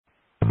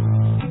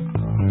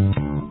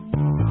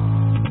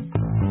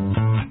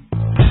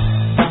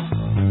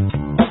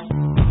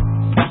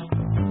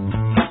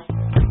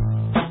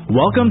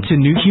Welcome to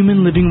New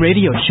Human Living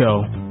Radio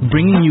Show,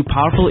 bringing you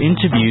powerful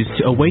interviews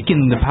to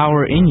awaken the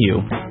power in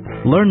you.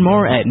 Learn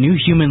more at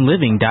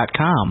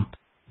newhumanliving.com.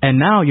 And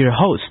now your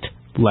host,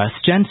 Les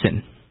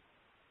Jensen.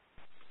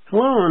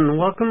 Hello and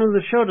welcome to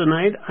the show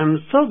tonight. I'm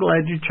so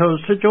glad you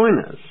chose to join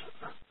us.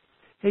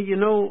 Hey, you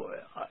know,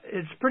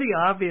 it's pretty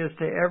obvious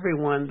to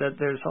everyone that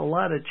there's a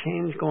lot of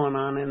change going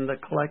on in the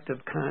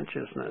collective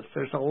consciousness.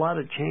 There's a lot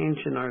of change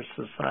in our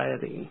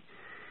society.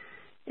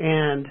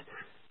 And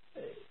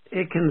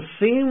it can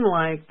seem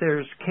like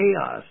there's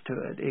chaos to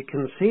it. It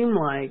can seem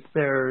like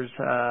there's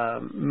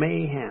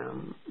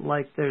mayhem,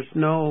 like there's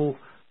no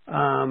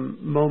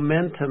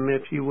momentum,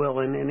 if you will,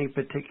 in any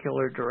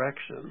particular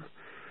direction.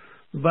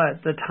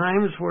 But the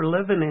times we're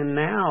living in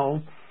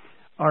now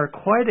are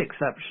quite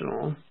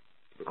exceptional.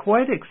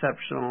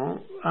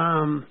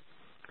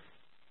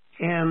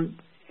 And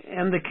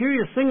the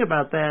curious thing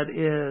about that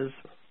is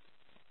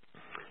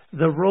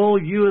the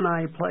role you and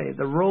I play,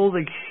 the role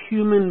that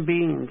human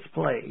beings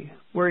play.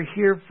 We're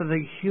here for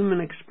the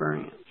human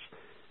experience.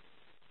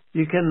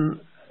 If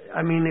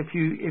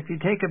you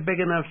take a big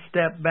enough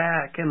step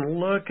back and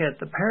look at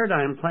the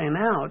paradigm playing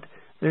out,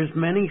 there's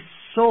many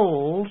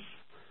souls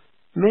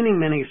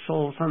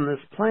on this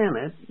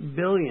planet,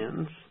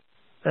 billions,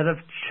 that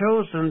have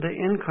chosen to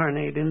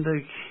incarnate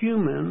into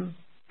human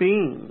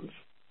beings.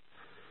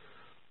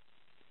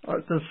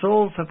 The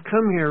souls have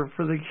come here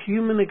for the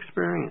human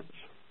experience.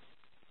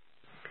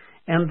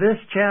 And this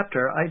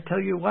chapter, I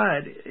tell you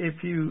what,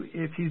 if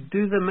you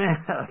do the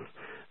math,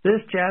 this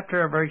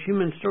chapter of our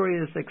human story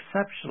is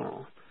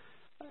exceptional.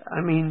 I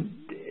mean,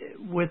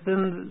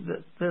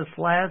 within this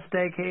last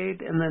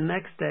decade and the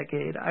next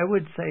decade, I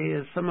would say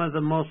is some of the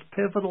most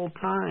pivotal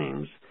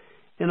times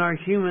in our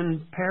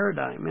human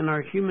paradigm, in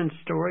our human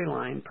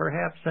storyline,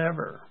 perhaps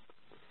ever.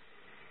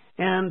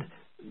 And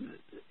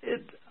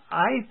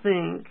I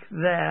think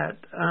that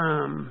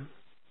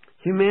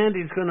humanity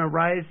is going to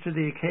rise to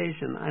the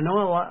occasion. I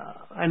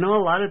know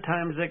a lot of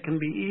times it can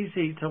be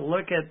easy to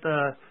look at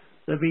the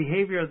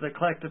behavior of the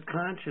collective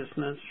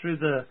consciousness through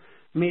the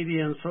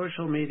media and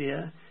social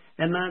media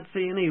and not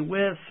see any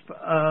wisp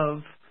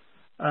of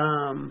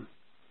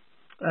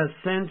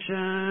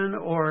ascension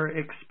or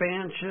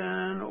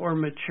expansion or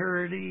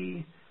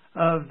maturity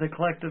of the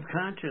collective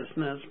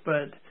consciousness.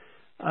 But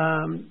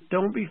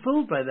don't be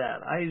fooled by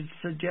that. I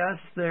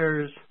suggest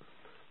there's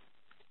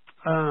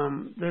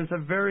a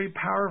very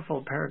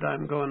powerful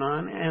paradigm going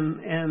on,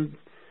 and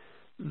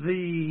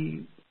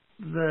the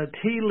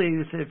tea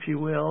leaves, if you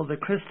will, the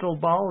crystal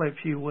ball,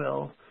 if you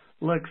will,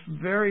 looks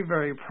very,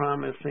 very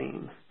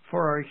promising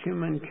for our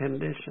human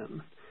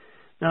condition.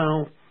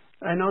 Now,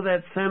 I know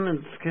that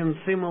sentence can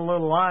seem a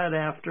little odd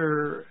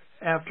after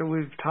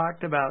we've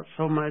talked about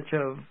so much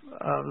of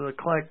the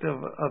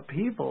collective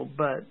upheaval,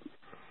 but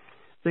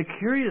the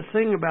curious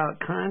thing about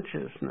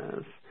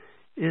consciousness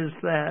is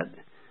that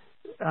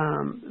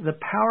the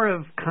power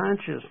of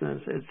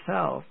consciousness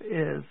itself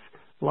is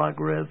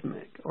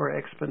logarithmic or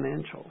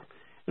exponential.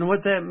 And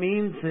what that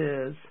means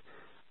is,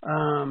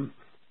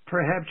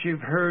 perhaps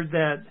you've heard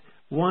that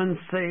one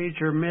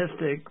sage or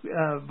mystic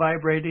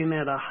vibrating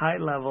at a high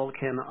level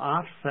can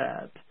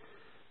offset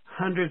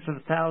hundreds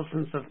of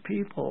thousands of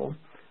people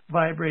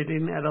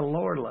vibrating at a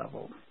lower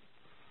level.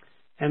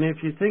 And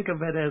if you think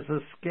of it as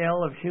a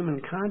scale of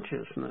human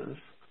consciousness,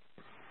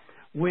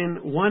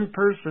 when one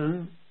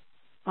person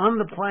on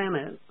the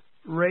planet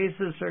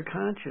raises their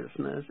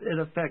consciousness, it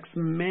affects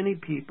many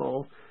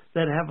people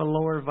that have a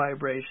lower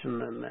vibration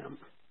than them.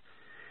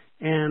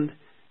 And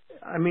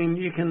I mean,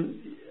 you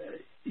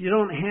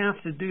don't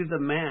have to do the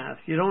math.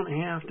 You don't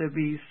have to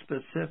be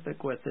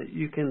specific with it.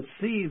 You can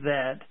see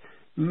that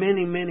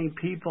many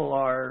people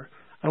are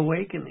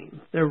awakening.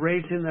 They're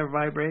raising their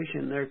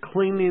vibration. They're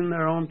cleaning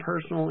their own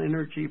personal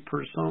energy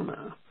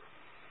persona.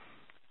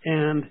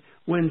 And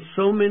when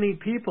so many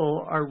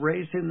people are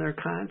raising their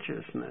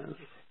consciousness,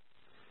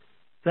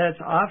 that's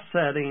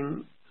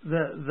offsetting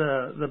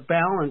the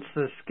balance,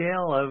 the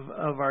scale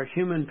of our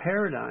human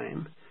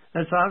paradigm.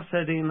 That's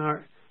offsetting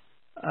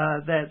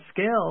that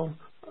scale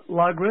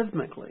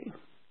logarithmically.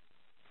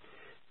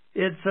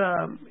 It's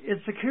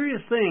a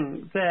curious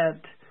thing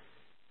that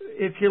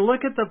if you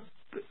look at the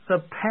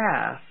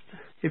past,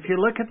 if you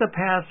look at the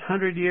past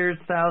 100 years,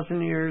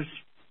 1,000 years,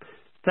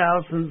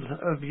 thousands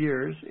of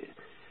years,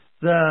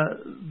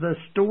 the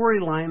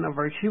storyline of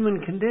our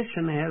human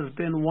condition has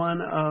been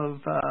one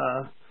of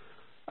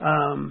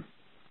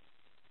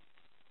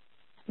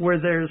where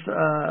there's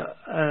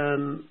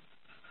an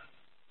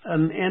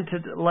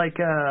entity like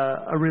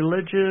a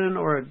religion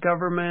or a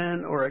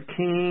government or a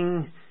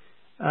king,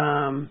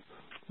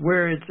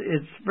 where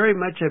it's very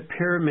much a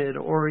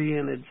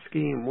pyramid-oriented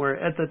scheme, where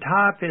at the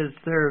top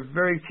there are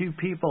very few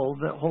people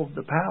that hold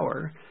the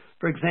power.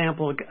 For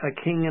example, a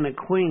king and a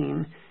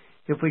queen.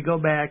 If we go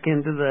back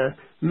into the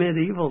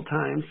medieval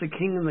times, the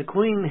king and the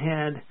queen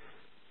had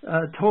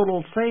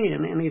total say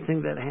in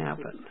anything that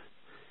happened.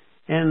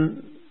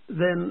 And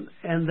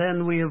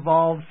then we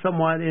evolved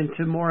somewhat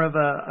into more of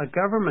a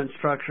government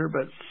structure,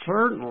 but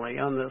certainly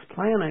on this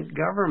planet,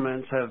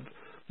 governments have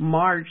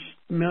marched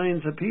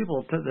millions of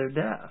people to their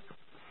death.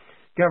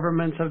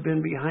 Governments have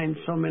been behind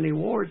so many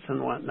wars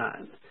and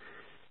whatnot.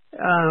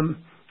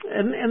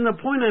 And the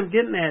point I'm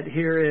getting at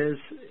here is,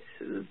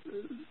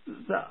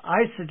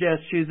 I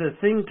suggest you the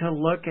thing to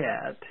look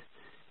at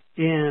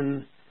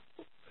in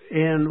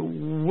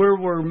where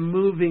we're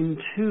moving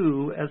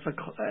to as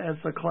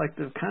a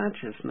collective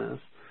consciousness,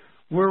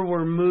 where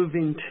we're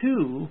moving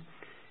to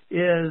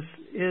is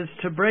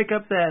to break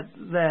up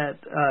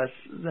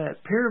that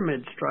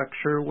pyramid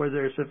structure where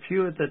there's a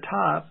few at the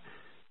top,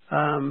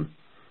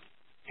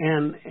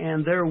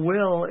 and their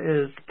will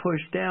is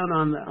pushed down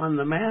on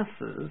the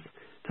masses,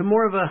 to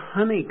more of a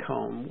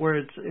honeycomb where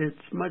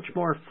it's much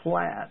more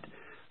flat,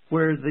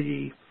 where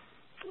the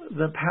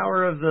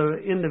power of the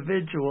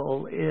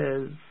individual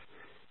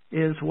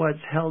is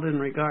what's held in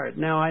regard.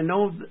 Now, I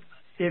know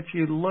if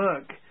you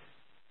look,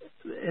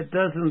 it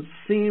doesn't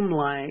seem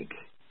like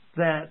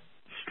that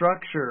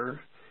structure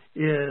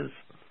is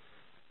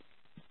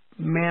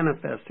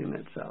manifesting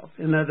itself.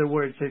 In other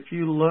words, if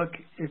you look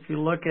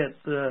at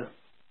the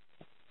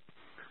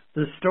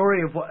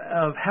story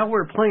of how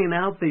we're playing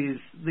out these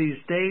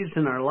days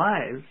in our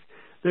lives,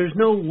 there's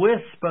no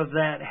wisp of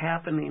that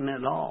happening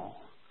at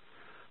all.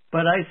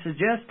 But I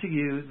suggest to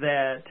you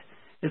that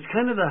it's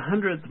kind of the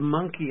 100th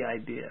monkey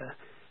idea.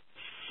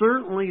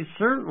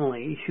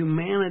 Certainly,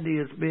 humanity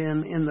has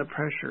been in the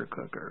pressure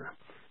cooker.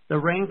 The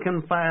rank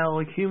and file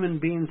human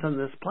beings on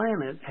this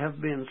planet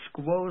have been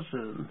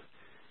squozen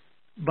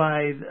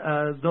by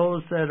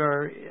those that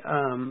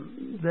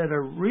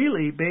are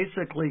really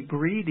basically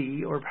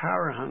greedy or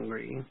power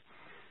hungry.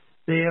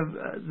 They have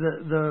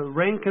the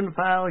rank and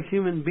file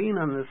human being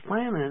on this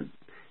planet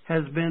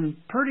has been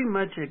pretty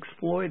much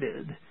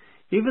exploited.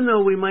 Even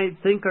though we might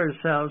think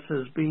ourselves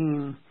as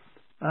being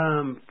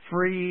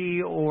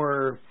free,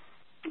 or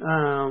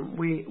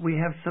we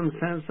have some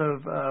sense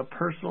of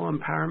personal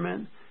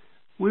empowerment,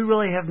 we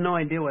really have no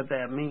idea what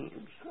that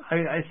means.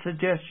 I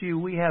suggest to you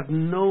we have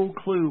no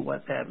clue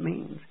what that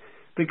means,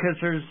 because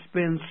there's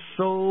been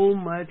so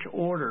much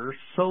order,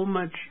 so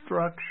much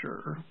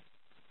structure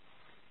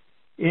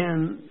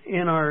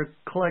in our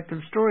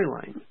collective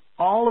storyline.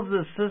 All of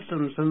the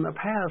systems in the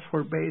past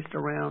were based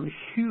around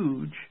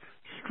huge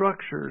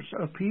structures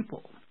of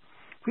people.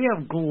 We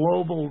have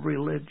global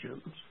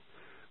religions.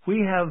 We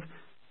have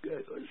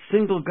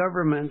single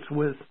governments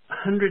with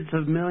hundreds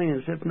of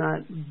millions, if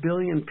not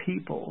billion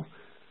people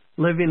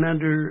living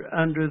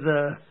under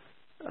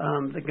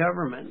the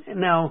government.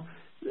 Now,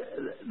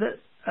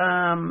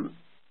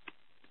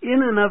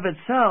 in and of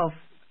itself,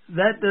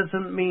 that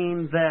doesn't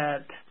mean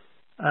that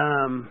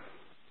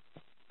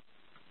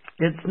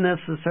it's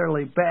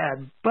necessarily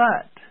bad.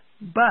 But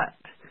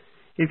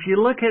if you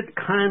look at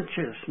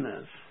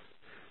consciousness,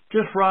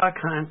 just raw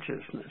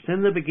consciousness,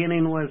 in the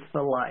beginning was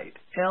the light,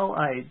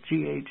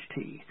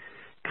 L-I-G-H-T.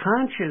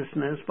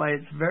 Consciousness, by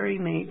its very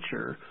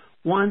nature,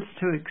 wants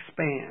to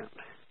expand.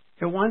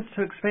 It wants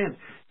to expand.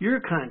 Your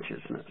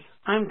consciousness,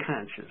 I'm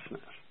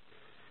consciousness.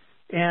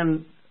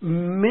 And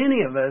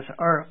many of us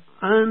are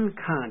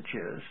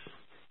unconscious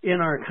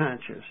in our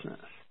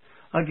consciousness.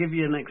 I'll give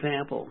you an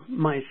example.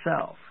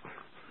 Myself.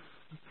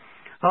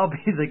 I'll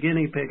be the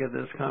guinea pig of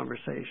this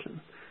conversation.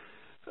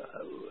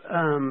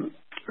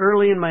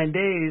 Early in my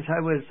days, I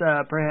was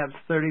perhaps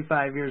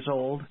 35 years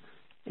old,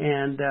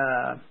 and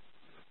I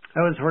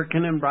was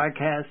working in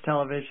broadcast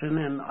television,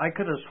 and I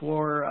could have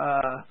swore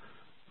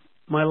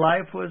my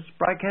life was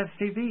broadcast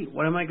TV.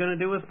 What am I going to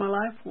do with my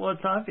life? Well,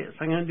 it's obvious.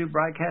 I'm going to do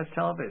broadcast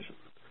television.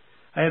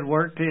 I had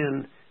worked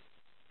in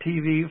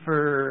TV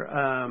for,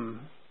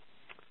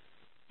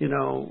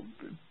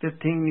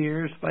 15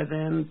 years by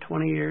then,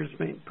 20 years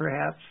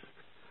perhaps.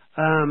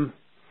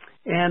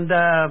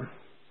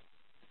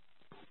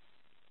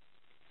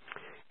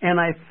 And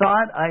I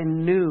thought I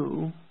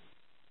knew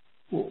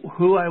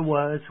who I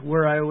was,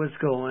 where I was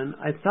going.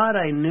 I thought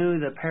I knew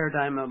the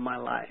paradigm of my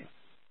life.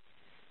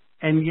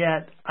 And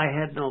yet I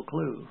had no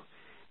clue.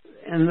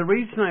 And the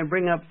reason I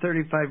bring up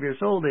 35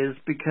 years old is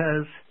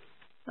because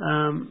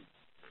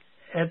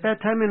at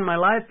that time in my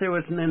life there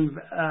was an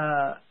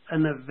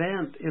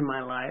event in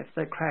my life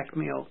that cracked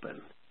me open.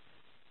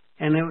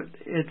 And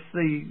it's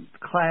the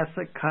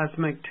classic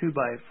cosmic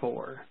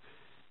 2x4.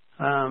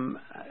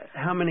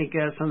 How many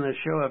guests on the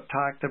show have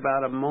talked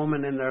about a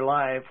moment in their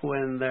life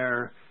when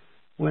their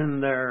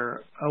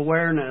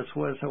awareness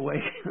was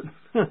awakened?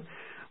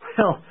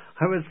 Well,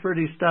 I was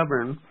pretty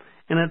stubborn.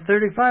 And at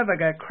 35, I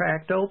got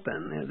cracked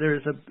open.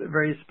 There's a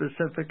very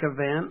specific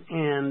event,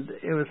 and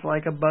it was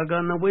like a bug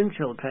on the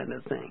windshield kind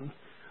of thing.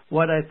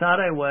 What I thought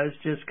I was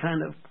just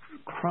kind of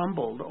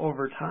crumbled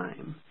over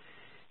time.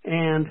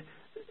 And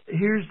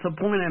here's the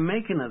point I'm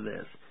making of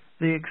this.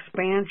 The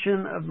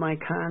expansion of my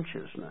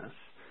consciousness.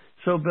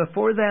 So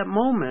before that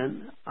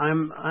moment,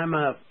 I'm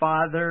a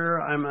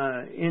father, I'm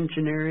an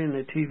engineer in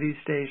a TV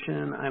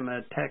station, I'm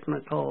a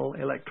technical,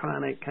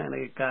 electronic kind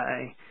of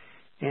guy,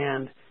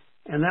 and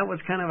that was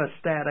kind of a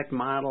static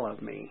model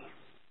of me.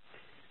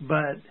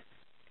 But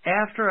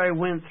after I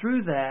went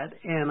through that,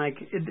 and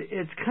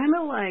it's kind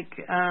of like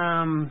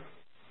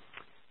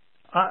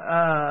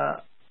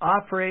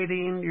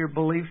operating your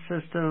belief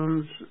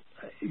systems,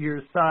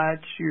 your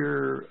thoughts,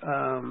 your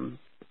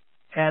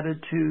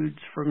attitudes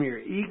from your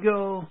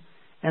ego,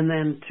 and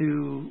then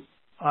to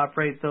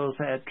operate those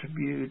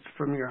attributes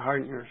from your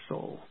heart and your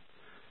soul.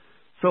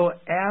 So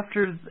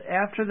after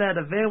that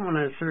event when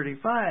I was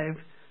 35,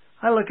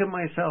 I look at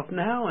myself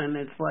now and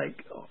it's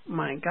like, oh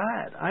my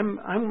God,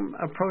 I'm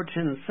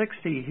approaching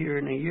 60 here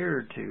in a year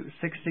or two,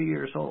 60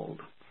 years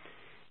old.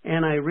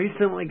 And I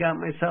recently got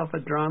myself a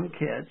drum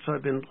kit, so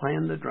I've been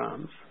playing the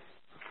drums.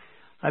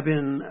 I've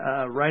been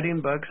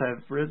writing books.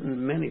 I've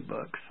written many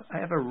books. I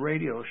have a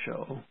radio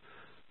show.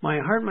 My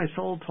heart and my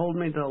soul told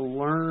me to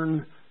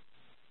learn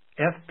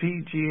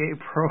FPGA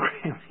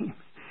programming.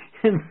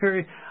 And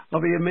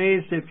I'll be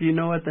amazed if you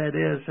know what that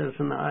is as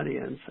an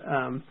audience.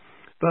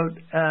 But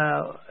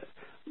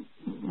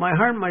my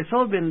heart and my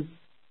soul have been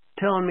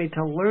telling me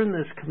to learn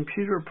this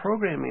computer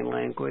programming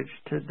language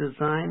to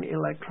design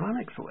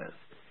electronics with.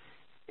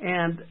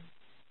 And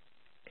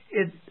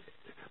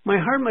my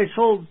heart and my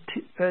soul,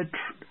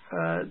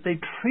 they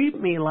treat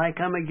me like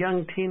I'm a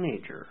young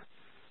teenager.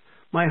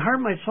 My heart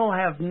and my soul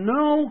have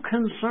no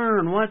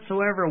concern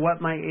whatsoever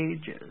what my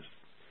age is.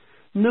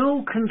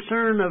 No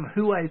concern of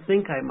who I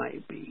think I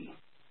might be.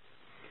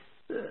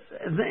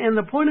 And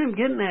the point I'm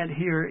getting at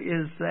here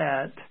is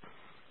that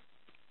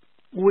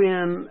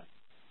when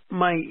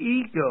my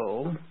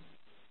ego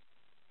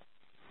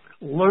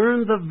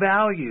learned the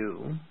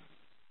value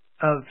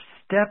of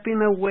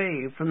stepping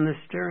away from the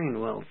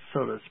steering wheel,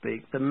 so to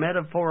speak, the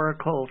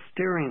metaphorical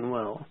steering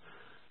wheel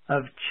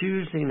of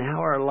choosing how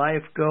our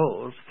life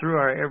goes through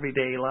our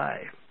everyday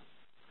life.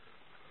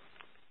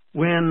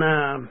 When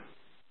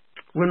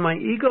my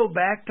ego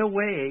backed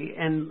away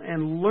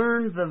and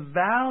learned the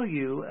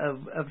value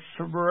of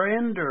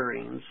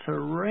surrendering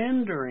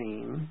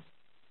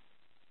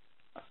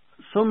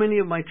so many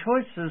of my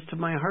choices to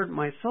my heart and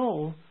my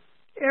soul,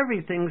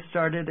 everything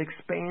started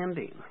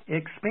expanding.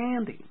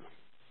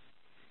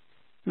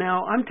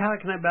 Now, I'm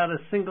talking about a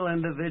single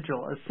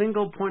individual, a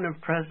single point of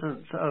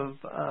presence of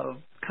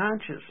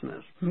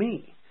consciousness,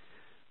 me.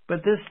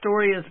 But this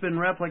story has been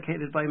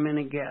replicated by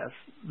many guests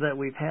that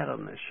we've had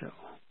on this show.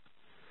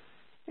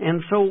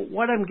 And so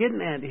what I'm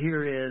getting at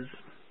here is,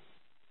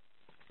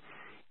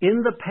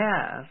 in the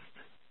past,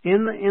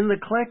 in the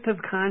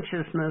collective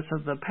consciousness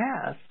of the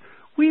past,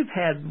 we've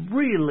had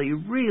really,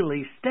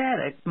 really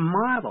static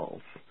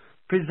models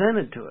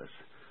presented to us.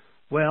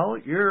 Well,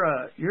 you're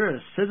a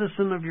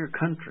citizen of your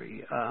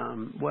country.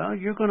 Well,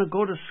 you're going to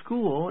go to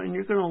school and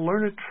you're going to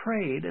learn a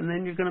trade, and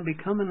then you're going to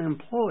become an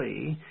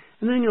employee,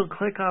 and then you'll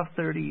click off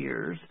 30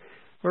 years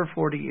or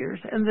 40 years,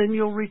 and then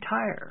you'll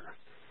retire.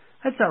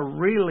 That's a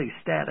really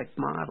static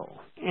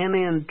model. And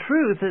in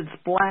truth, it's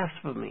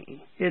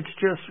blasphemy. It's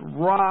just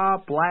raw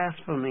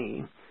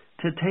blasphemy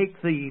to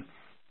take the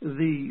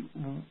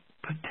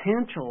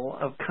potential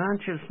of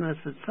consciousness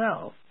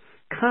itself.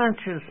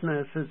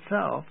 Consciousness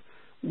itself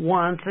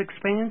wants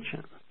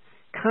expansion.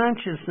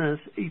 Consciousness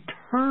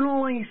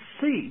eternally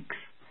seeks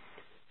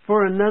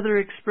for another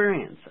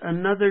experience,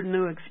 another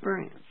new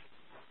experience.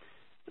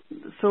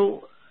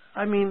 So,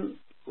 I mean,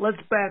 let's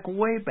back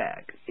way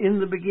back. In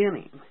the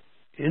beginning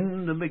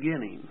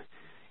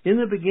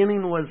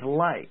was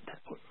light.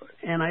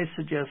 And I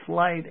suggest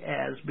light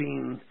as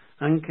being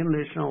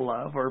unconditional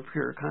love or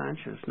pure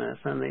consciousness,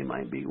 and they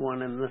might be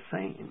one and the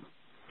same.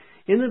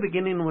 In the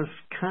beginning was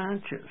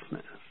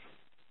consciousness,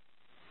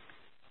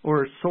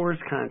 or source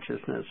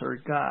consciousness, or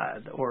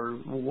God, or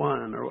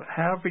one, or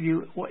however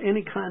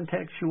any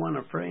context you want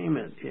to frame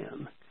it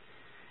in.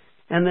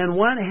 And then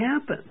what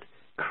happened?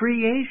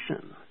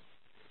 Creation.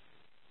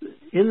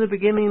 In the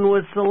beginning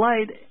was the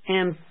light,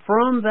 and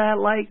from that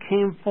light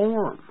came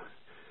form.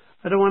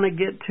 I don't want to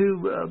get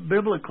too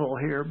biblical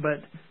here,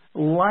 but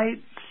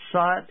light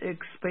sought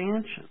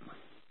expansion.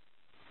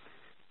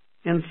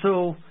 And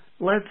so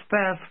let's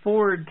fast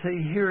forward to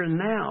here and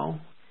now,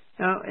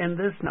 and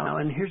this now,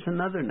 and here's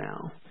another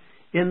now.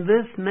 In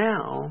this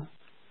now,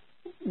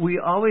 we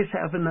always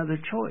have another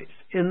choice.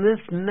 In this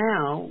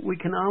now, we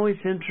can always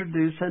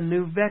introduce a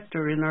new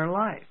vector in our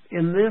life.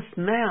 In this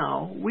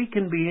now, we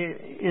can be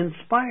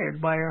inspired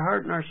by our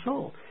heart and our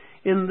soul.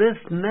 In this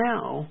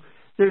now,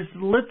 there's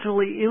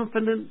literally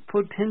infinite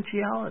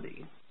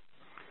potentiality.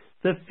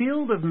 The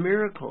field of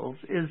miracles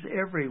is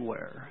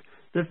everywhere.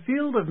 The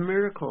field of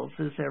miracles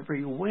is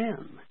every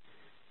when.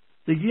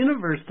 The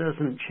universe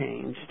doesn't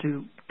change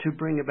to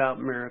bring about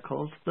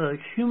miracles. The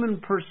human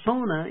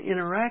persona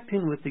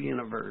interacting with the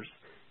universe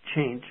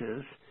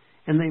changes,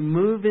 and they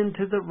move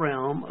into the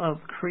realm of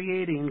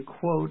creating,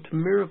 quote,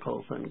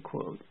 miracles,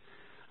 unquote.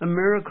 A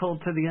miracle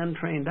to the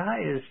untrained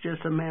eye is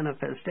just a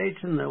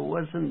manifestation that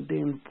wasn't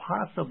deemed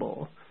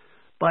possible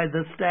by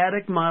the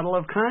static model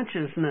of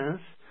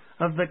consciousness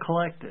of the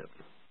collective.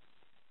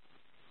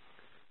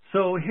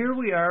 So here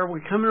we are,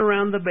 we're coming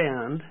around the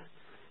bend.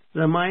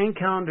 The Mayan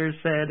calendar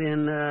said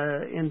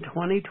in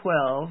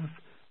 2012,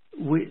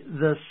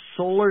 the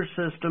solar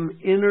system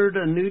entered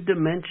a new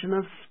dimension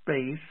of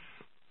space.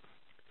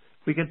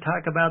 We could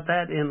talk about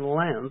that in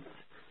length,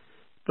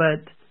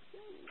 but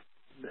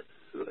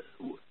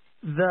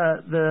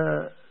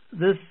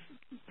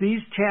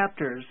these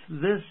chapters,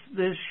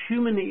 this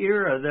human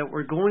era that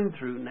we're going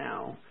through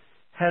now,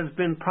 has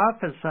been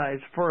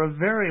prophesized for a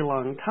very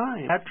long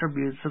time.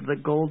 Attributes of the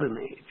golden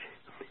age.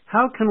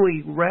 How can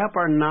we wrap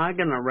our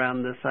noggin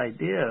around this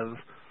idea of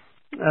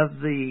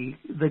the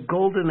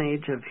golden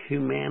age of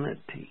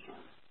humanity?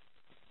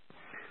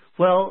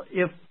 Well,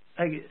 if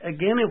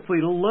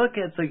we look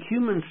at the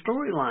human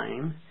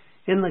storyline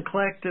in the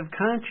collective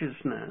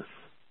consciousness,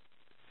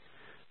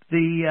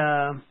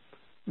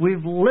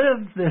 we've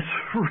lived this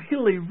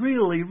really,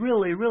 really,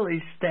 really,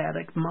 really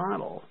static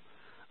model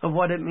of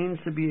what it means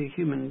to be a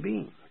human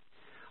being.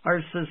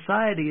 Our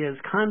society has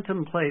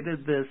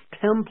contemplated this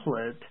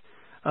template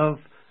of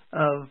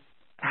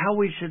how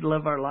we should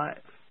live our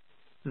life,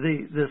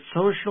 the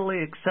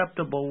socially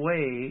acceptable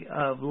way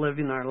of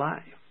living our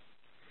life,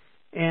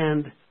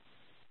 and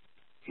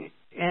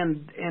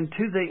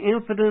to the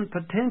infinite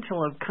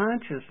potential of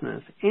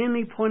consciousness,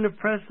 any point of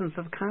presence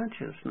of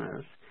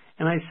consciousness.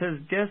 And I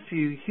suggest to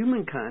you,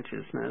 human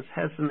consciousness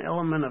has an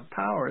element of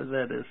power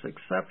that is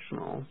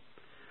exceptional.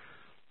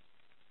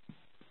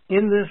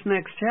 In this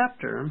next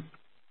chapter,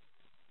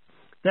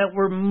 that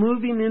we're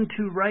moving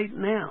into right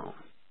now.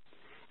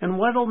 And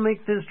what will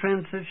make this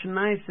transition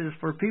nice is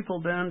for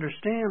people to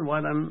understand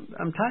what I'm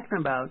talking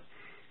about.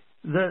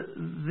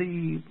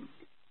 The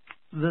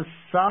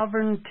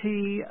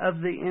sovereignty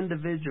of the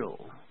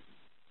individual,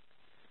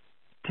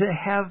 to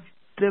have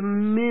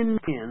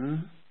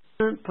dominion,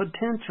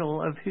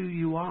 potential of who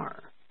you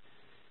are,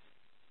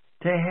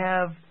 to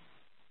have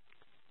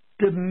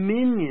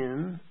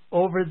dominion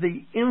over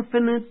the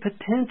infinite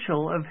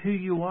potential of who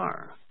you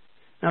are.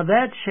 Now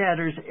that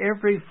shatters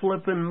every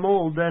flippin'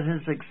 mold that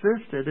has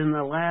existed in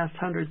the last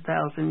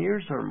 100,000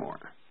 years or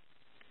more.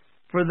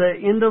 For the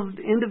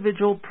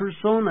individual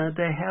persona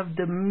to have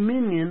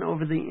dominion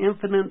over the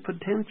infinite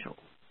potential.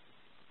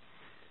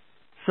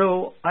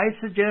 So I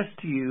suggest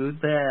to you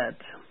that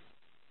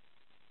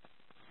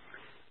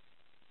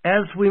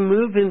as we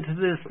move into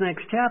this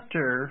next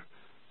chapter,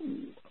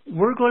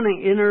 we're going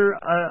to enter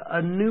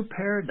a new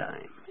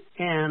paradigm.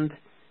 And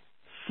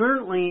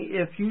certainly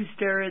if you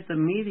stare at the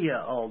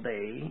media all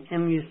day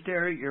and you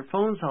stare at your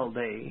phones all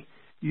day,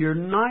 you're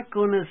not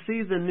going to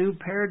see the new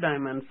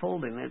paradigm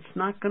unfolding. It's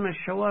not going to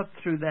show up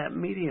through that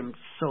medium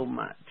so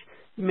much.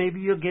 Maybe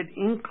you'll get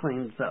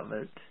inklings of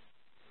it.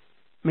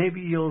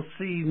 Maybe you'll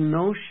see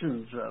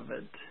notions of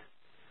it.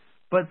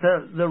 But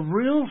the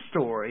real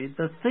story,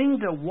 the thing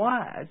to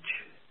watch,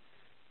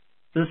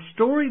 the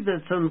story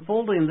that's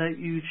unfolding that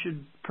you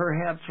should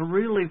perhaps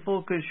really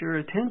focus your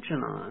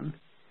attention on,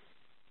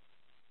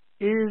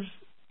 is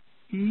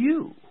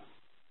you.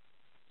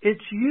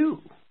 It's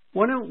you.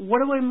 What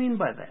do I mean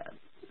by that?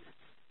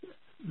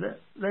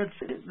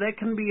 That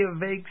can be a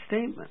vague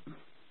statement.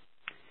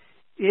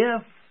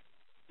 If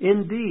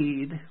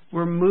indeed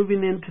we're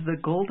moving into the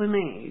golden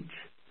age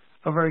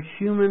of our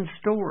human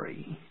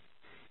story,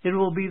 it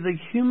will be the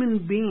human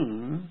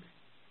being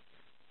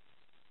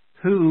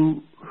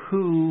who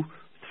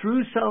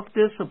through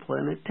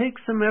self-discipline, it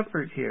takes some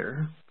effort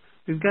here.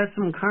 We've got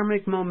some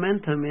karmic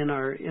momentum in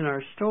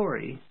our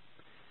story.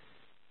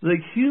 The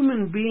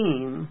human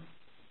being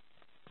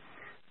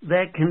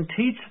that can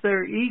teach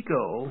their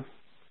ego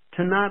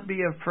to not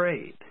be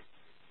afraid.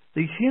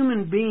 The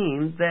human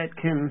being that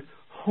can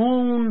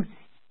hone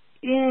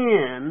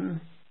in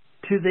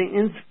to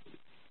the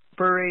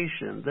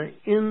inspiration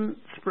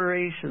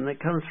that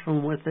comes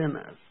from within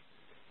us.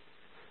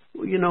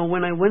 You know,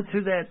 when I went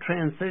through that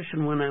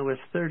transition when I was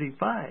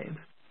 35,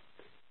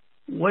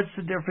 what's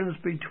the difference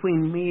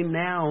between me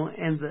now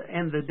and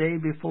the day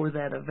before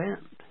that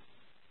event?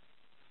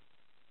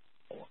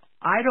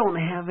 I don't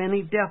have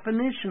any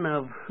definition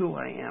of who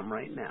I am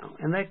right now.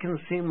 And that can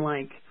seem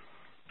like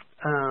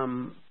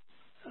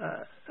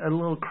a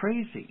little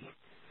crazy.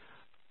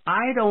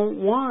 I don't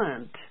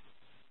want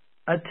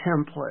a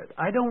template.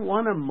 I don't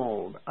want a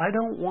mold. I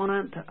don't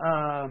want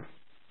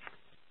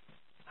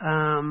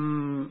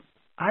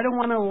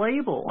a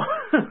label.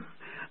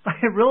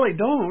 I really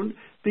don't,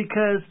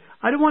 because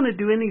I don't want to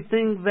do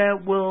anything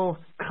that will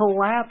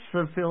collapse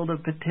the field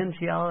of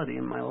potentiality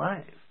in my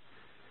life.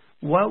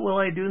 What will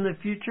I do in the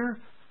future?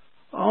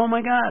 Oh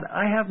my God,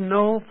 I have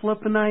no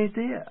flippin'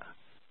 idea.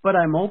 But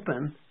I'm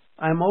open.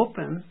 I'm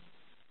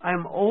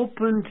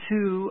open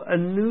to a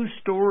new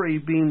story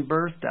being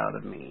birthed out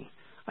of me.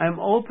 I'm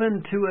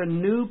open to a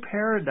new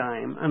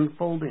paradigm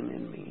unfolding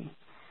in me.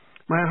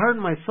 My heart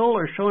and my soul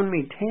are showing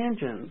me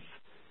tangents.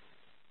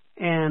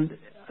 And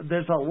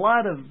there's a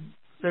lot of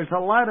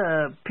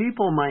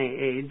people my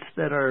age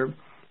that are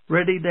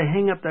ready to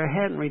hang up their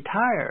hat and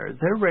retire.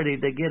 They're ready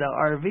to get an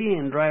RV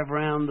and drive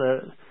around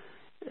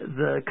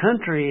the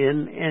country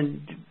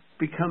and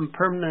become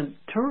permanent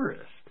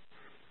tourists.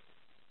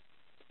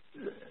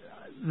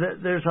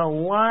 There's a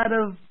lot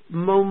of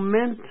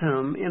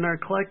momentum in our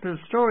collective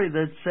story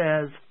that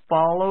says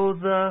follow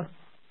the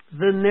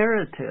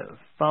narrative.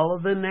 Follow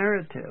the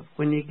narrative.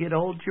 When you get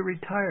old, you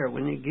retire.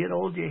 When you get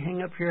old, you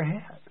hang up your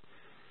hat.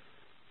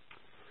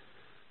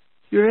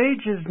 Your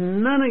age is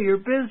none of your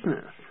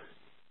business.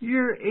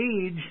 Your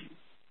age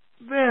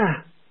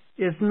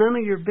is none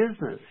of your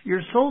business.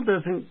 Your soul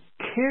doesn't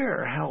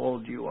care how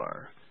old you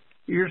are.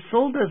 Your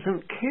soul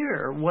doesn't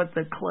care what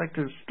the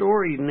collective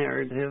story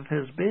narrative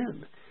has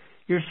been.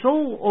 Your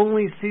soul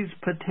only sees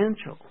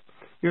potential.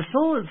 Your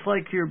soul is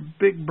like your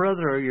big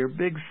brother or your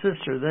big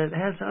sister that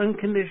has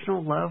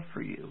unconditional love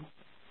for you.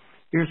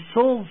 Your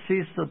soul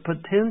sees the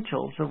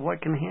potentials of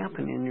what can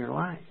happen in your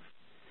life.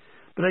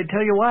 But I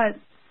tell you what,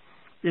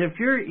 if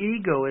your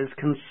ego is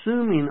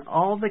consuming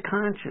all the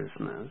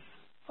consciousness,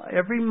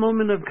 every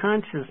moment of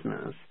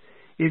consciousness,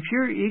 if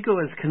your ego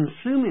is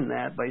consuming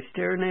that by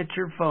staring at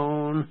your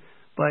phone,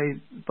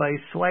 by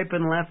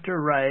swiping left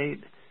or right,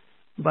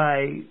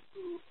 by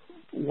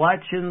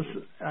watching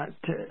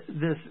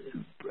this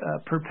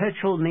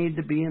perpetual need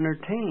to be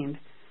entertained,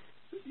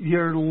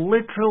 you're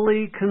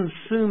literally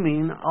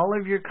consuming all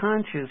of your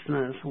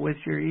consciousness with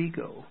your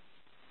ego.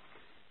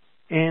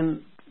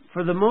 And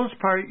for the most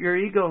part, your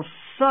ego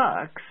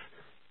sucks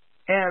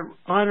at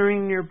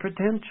honoring your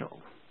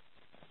potential.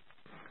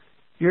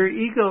 Your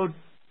ego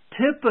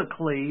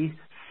typically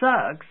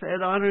sucks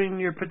at honoring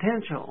your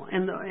potential.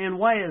 And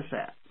why is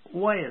that?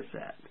 Why is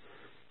that?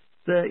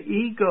 The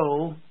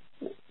ego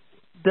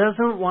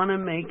doesn't want to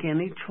make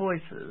any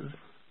choices.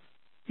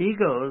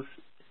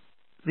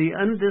 The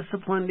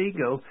undisciplined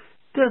ego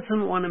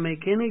doesn't want to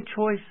make any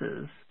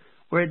choices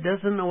where it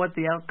doesn't know what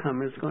the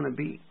outcome is going to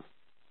be.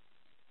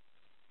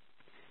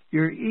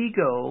 Your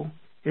ego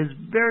is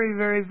very,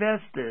 very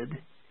vested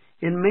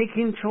in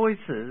making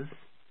choices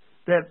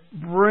that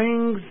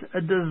brings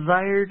a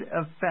desired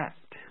effect.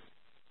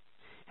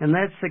 And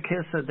that's the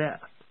kiss of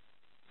death.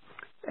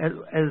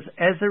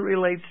 As it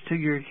relates to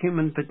your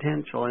human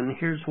potential, and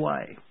here's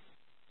why.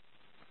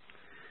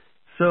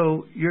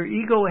 So your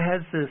ego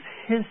has this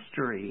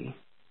history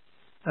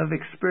of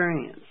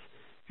experience.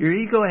 Your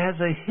ego has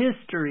a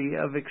history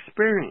of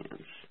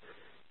experience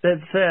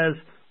that says,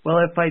 well,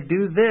 if I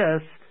do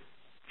this,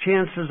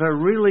 chances are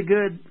really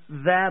good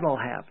that'll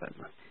happen.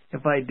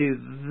 If I do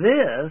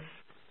this,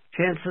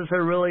 chances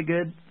are really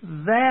good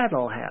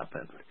that'll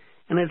happen.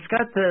 And it's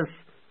got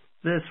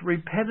this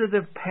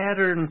repetitive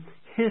pattern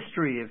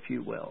history, if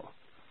you will.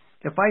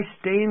 If I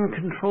stay in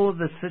control of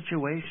the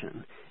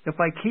situation, if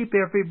I keep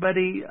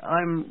everybody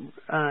I'm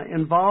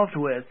involved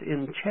with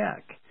in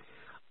check,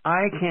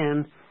 I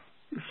can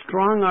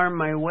strong-arm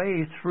my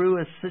way through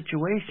a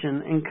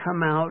situation and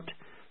come out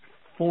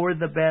for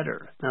the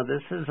better. Now,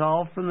 this is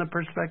all from the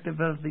perspective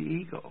of the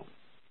ego.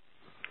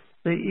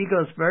 The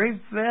ego is very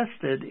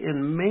vested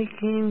in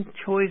making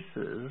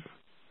choices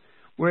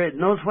where it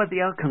knows what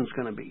the outcome is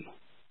going to be.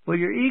 Well,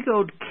 your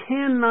ego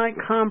cannot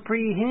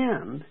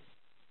comprehend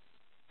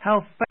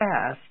how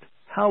fast,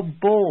 how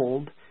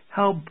bold,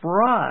 how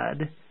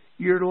broad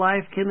your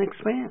life can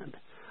expand.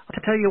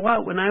 I'll tell you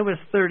what, when I was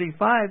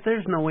 35,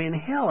 there's no way in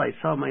hell I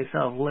saw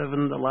myself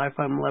living the life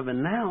I'm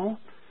living now.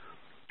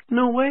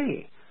 No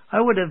way. I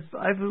would have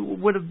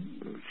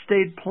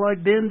stayed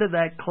plugged into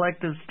that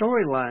collective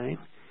storyline,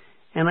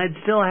 and I'd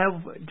still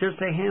have just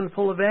a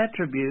handful of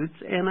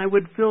attributes, and I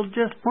would feel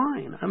just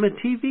fine. I'm a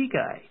TV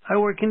guy. I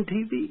work in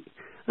TV.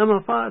 I'm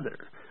a father.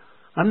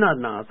 I'm not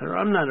an author.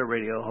 I'm not a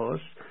radio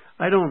host.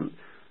 I don't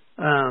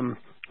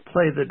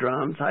play the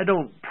drums. I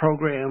don't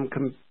program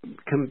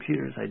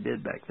computers. I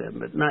did back then,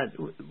 but not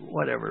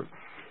whatever.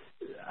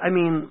 I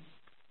mean,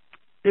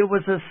 it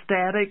was a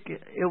static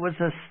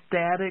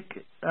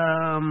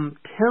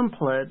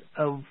template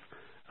of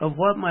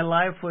what my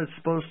life was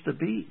supposed to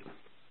be.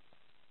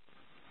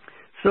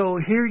 So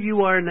here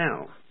you are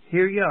now.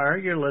 Here you are.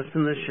 You're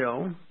listening to the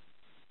show.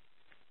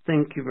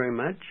 Thank you very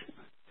much.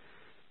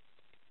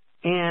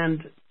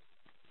 And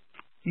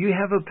you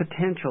have a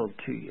potential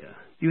to you.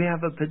 You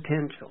have a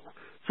potential.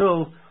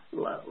 So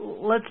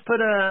let's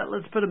put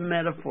a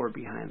metaphor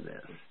behind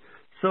this.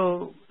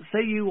 So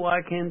say you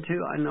walk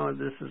into, I know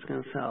this is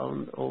going to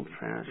sound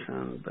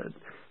old-fashioned, but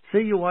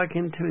say you walk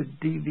into a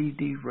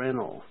DVD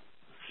rental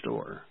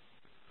store,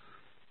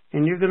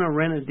 and you're going to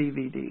rent a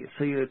DVD.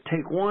 So you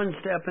take one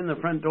step in the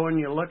front door and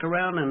you look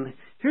around, and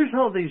here's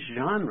all these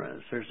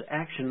genres. There's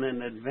action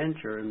and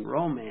adventure and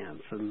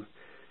romance and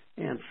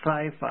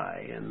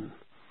sci-fi and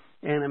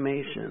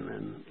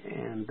animation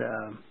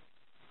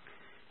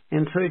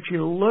and so if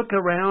you look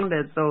around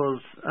at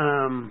those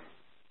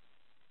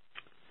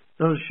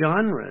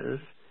genres,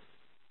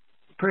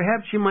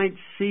 perhaps you might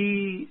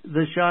see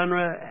the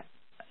genre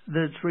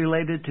that's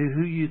related to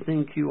who you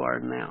think you are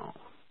now.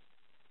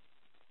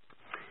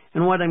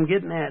 And what I'm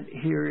getting at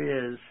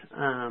here is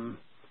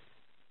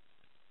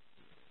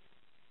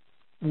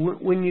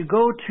when you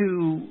go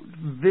to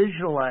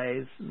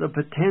visualize the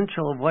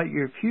potential of what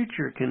your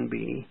future can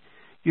be,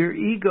 your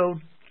ego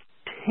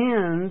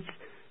tends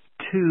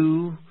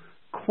to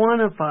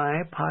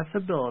quantify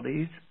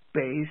possibilities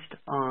based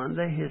on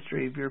the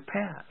history of your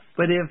past.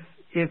 But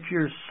if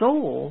your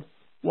soul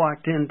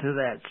walked into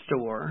that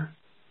store,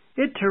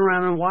 it'd turn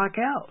around and walk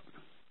out.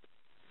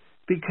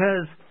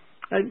 Because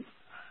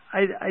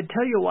I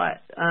tell you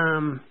what,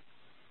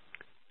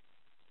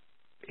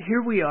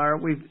 here we are,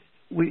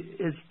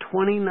 it's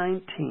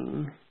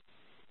 2019,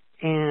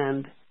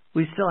 And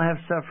we still have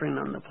suffering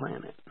on the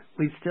planet.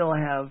 We still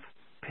have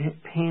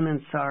pain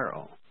and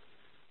sorrow.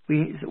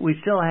 We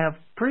still have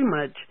pretty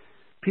much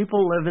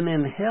people living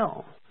in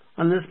hell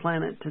on this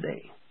planet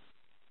today.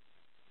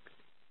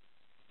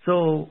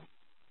 So,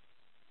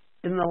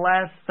 in the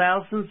last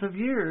thousands of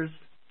years,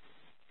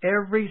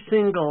 every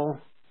single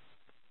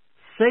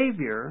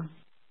savior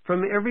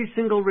from every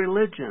single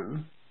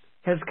religion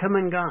has come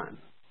and gone.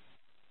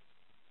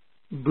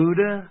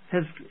 Buddha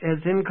has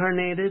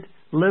incarnated,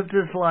 lived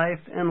his life,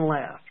 and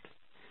left.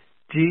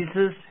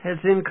 Jesus has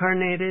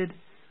incarnated,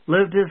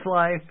 lived his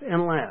life,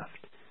 and left.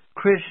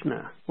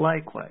 Krishna,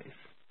 likewise.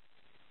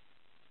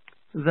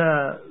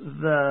 The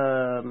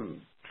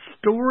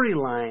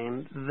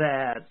storyline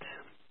that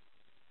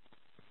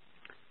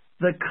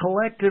the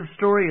collective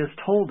story has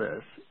told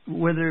us,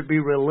 whether it be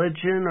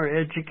religion or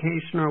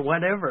education or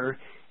whatever,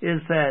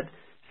 is that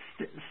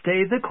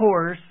stay the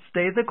course.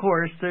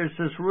 There's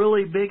this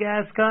really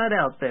big-ass God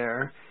out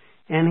there,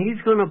 and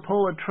he's going to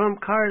pull a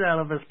trump card out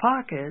of his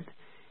pocket,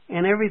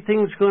 and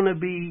everything's going to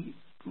be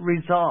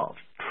resolved.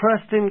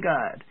 Trust in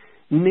God.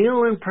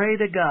 Kneel and pray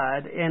to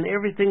God, and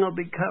everything will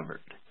be covered.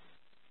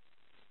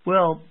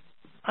 Well,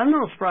 I'm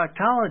no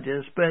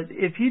proctologist, but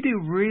if you do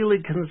really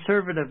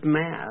conservative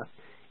math,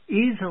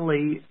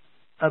 easily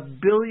 1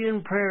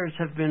 billion prayers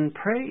have been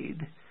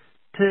prayed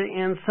to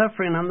end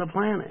suffering on the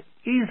planet.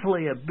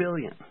 Easily 1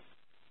 billion.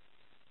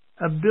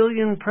 1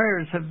 billion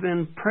prayers have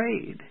been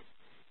prayed,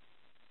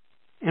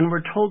 and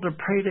we're told to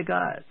pray to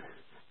God.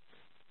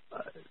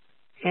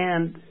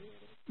 And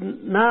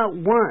not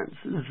once,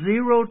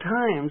 0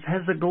 times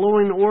has a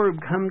glowing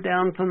orb come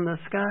down from the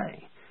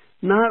sky.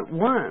 Not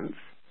once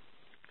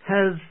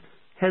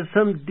has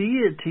some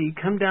deity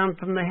come down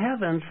from the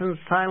heavens and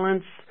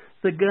silenced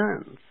the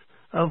guns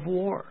of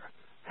war,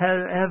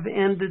 have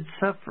ended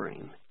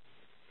suffering.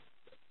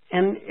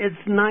 And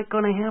it's not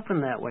going to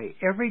happen that way.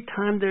 Every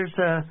time there's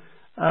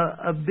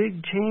a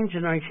big change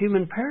in our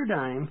human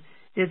paradigm,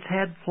 it's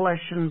had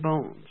flesh and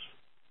bones.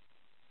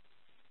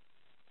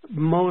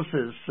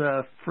 Moses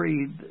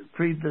freed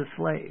the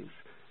slaves.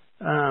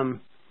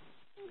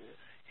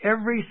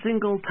 Every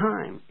single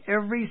time,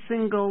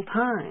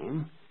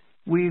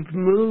 we've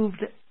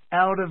moved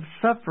out of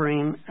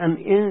suffering an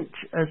inch,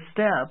 a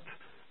step,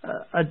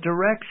 a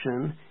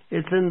direction.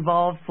 It's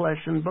involved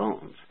flesh and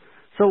bones.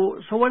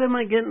 So what am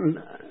I getting?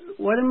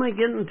 What am I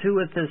getting to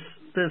with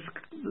this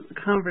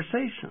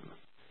conversation?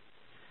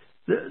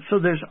 So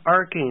there's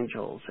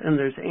archangels, and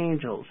there's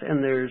angels,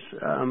 and there's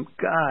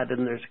God,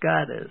 and there's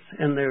goddess,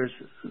 and there's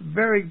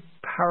very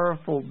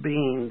powerful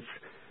beings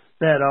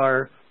that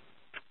are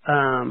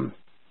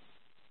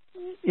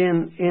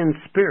in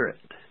spirit.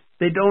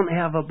 They don't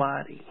have a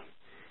body.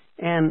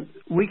 And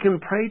we can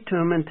pray to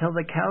them until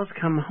the cows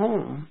come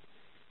home,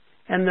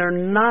 and they're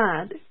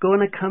not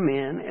going to come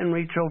in and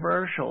reach over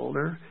our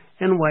shoulder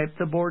and wipe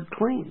the board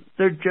clean.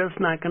 They're just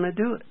not going to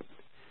do it.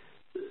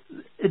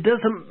 It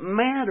doesn't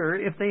matter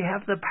if they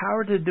have the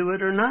power to do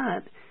it or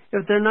not.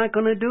 If they're not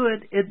going to do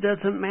it, it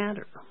doesn't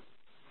matter.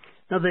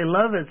 Now, they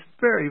love us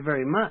very,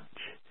 very much,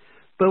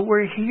 but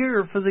we're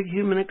here for the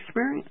human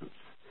experience.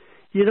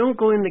 You don't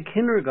go into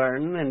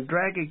kindergarten and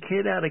drag a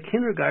kid out of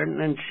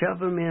kindergarten and shove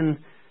them in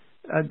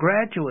a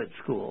graduate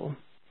school.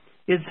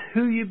 It's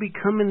who you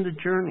become in the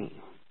journey.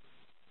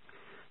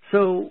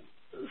 So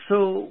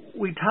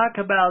we talk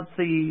about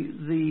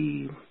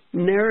the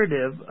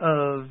narrative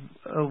of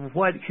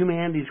what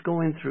humanity's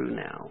going through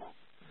now.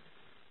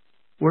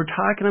 We're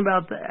talking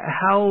about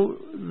how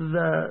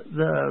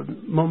the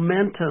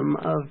momentum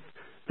of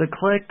the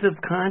collective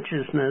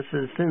consciousness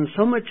is in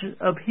so much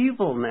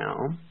upheaval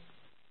now.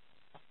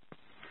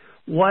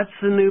 What's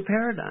the new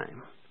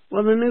paradigm?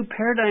 Well, the new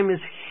paradigm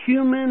is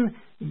human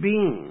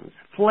beings,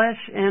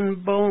 flesh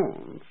and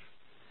bones.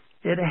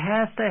 It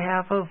has to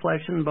have a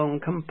flesh and bone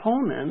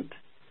component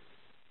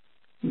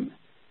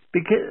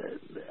because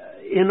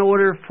in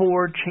order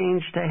for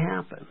change to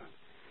happen.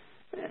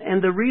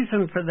 And the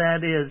reason for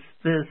that is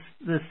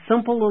this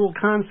simple little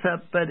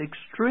concept but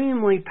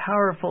extremely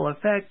powerful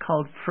effect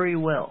called free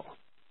will.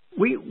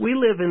 We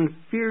live in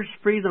fierce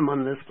freedom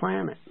on this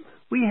planet.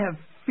 We have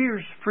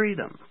fierce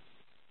freedom.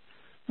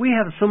 We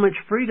have so much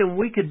freedom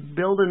we could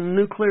build a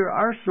nuclear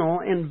arsenal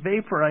and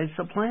vaporize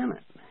the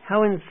planet.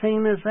 How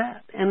insane is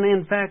that? And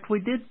in fact, we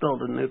did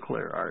build a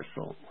nuclear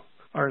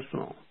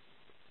arsenal.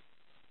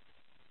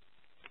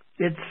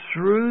 It's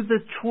through the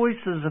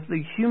choices of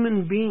the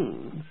human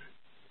beings.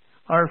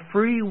 Our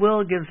free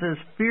will gives us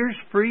fierce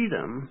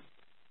freedom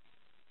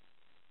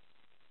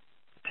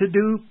to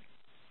do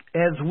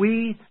as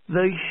we,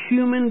 the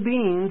human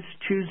beings,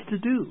 choose to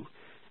do.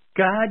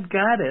 God,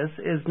 goddess,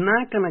 is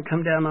not going to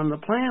come down on the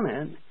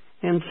planet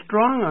and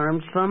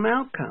strong-arm some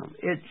outcome.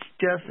 It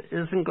just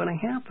isn't going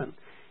to happen.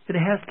 It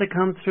has to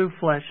come through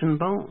flesh and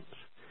bones.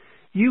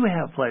 You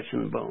have flesh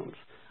and bones.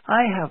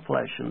 I have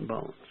flesh and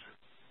bones.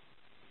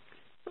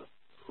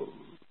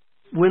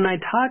 When I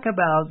talk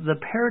about the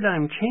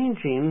paradigm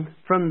changing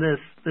from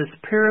this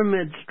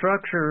pyramid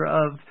structure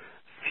of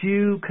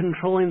few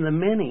controlling the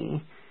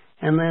many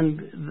and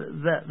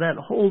then that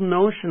whole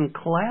notion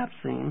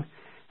collapsing,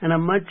 and a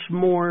much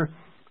more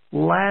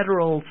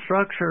lateral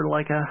structure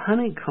like a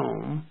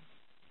honeycomb.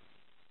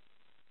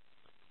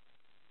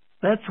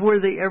 That's where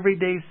the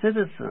everyday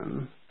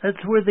citizen,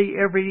 that's where the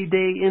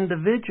everyday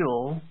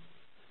individual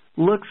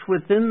looks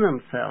within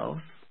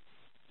themselves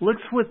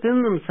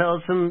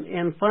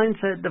and finds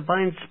that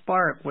divine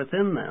spark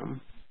within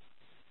them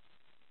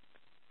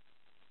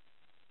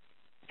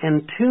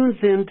and tunes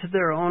into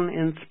their own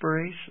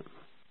inspiration.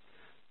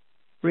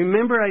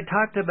 Remember, I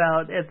talked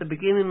about at the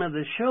beginning of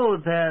the show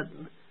that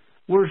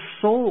we're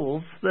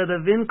souls that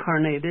have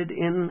incarnated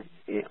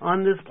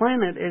on this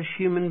planet as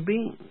human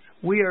beings.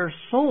 We are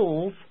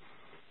souls.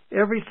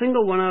 Every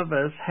single one of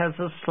us has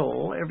a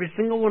soul. Every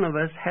single one of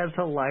us has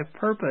a life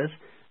purpose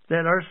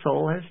that our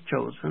soul has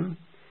chosen.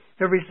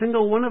 Every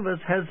single one of us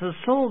has a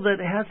soul that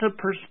has a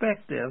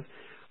perspective.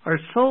 Our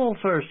souls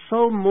are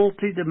so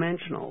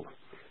multidimensional.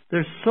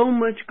 There's so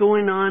much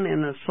going on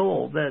in a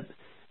soul that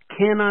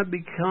cannot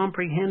be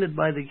comprehended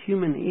by the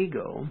human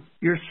ego.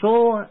 Your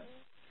soul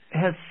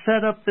has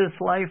set up this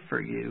life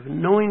for you,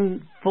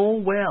 knowing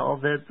full well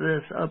that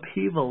this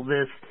upheaval,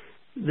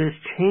 this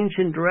change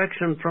in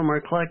direction from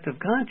our collective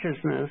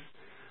consciousness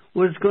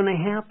was going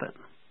to happen.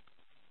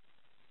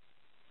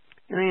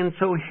 And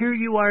so here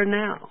you are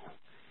now.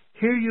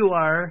 Here you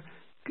are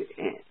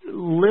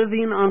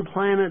living on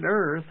planet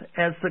Earth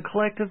as the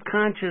collective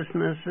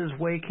consciousness is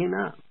waking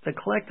up. The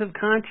collective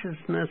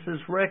consciousness is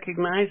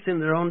recognizing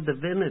their own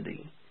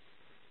divinity.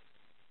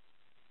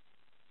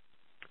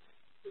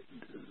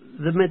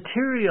 The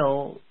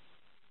material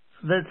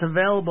that's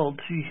available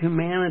to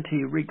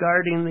humanity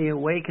regarding the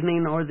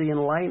awakening or the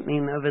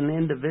enlightening of an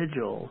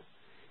individual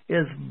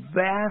is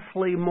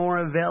vastly more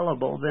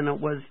available than it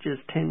was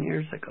just 10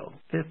 years ago,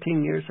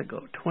 15 years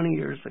ago, 20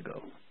 years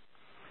ago.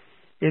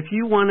 If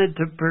you wanted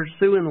to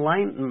pursue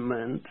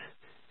enlightenment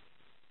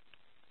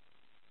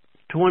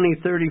 20,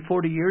 30,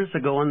 40 years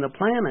ago on the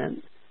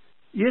planet,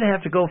 you'd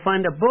have to go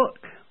find a book,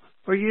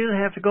 or you'd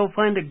have to go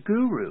find a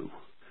guru.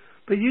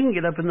 But you can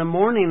get up in the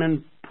morning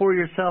and pour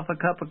yourself a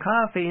cup of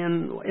coffee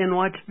and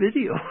watch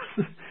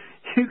videos.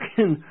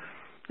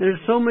 There's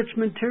so much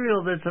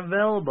material that's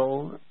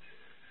available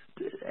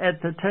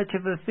at the touch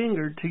of a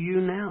finger to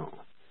you now.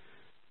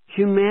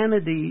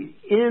 Humanity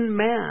in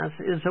mass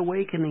is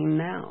awakening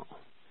now.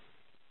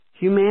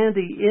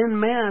 Humanity in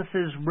mass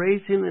is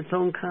raising its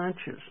own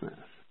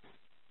consciousness.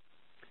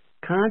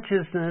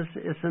 Consciousness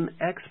is an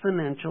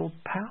exponential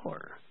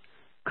power.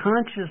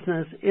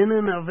 Consciousness in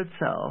and of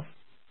itself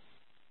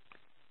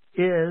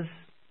is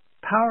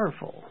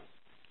powerful.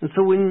 And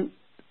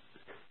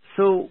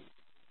so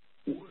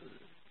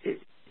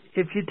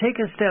if you take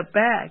a step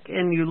back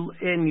and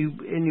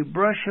you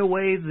brush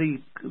away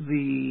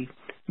the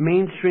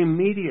mainstream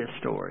media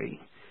story,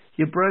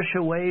 you brush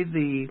away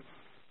the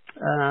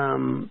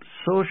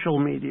social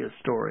media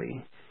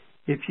story,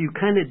 if you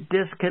kind of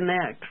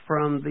disconnect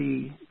from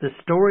the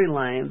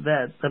storyline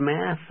that the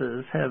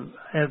masses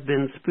have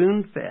been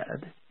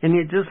spoon-fed, and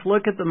you just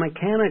look at the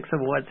mechanics of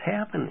what's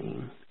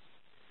happening,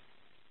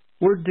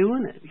 we're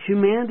doing it.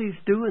 Humanity's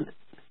doing it.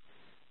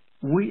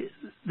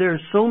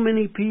 There's so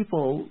many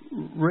people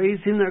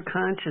raising their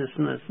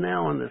consciousness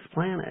now on this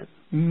planet.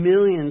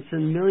 Millions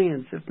and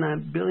millions, if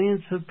not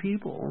billions of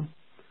people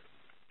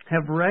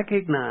have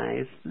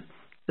recognized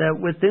that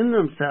within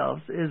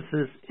themselves is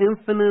this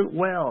infinite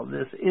well,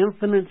 this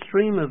infinite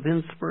stream of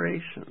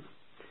inspiration.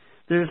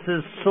 There's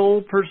this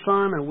soul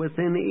persona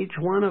within each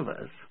one of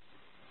us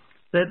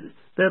that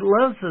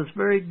loves us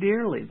very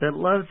dearly, that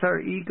loves our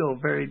ego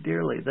very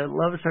dearly, that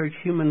loves our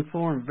human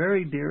form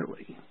very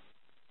dearly.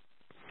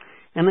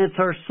 And it's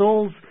our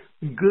soul's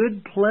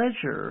good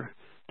pleasure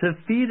to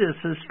feed us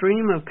a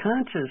stream of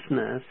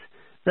consciousness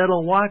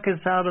that'll walk us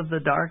out of the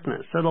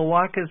darkness, that'll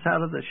walk us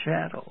out of the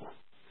shadow.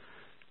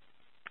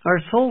 Our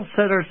souls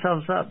set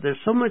ourselves up. There's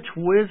so much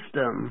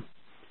wisdom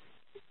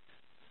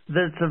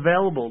that's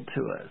available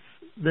to us.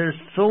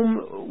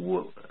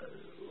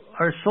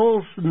 Our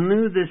souls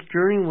knew this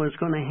journey was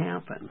going to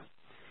happen.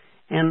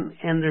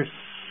 And there's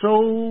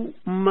so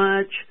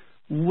much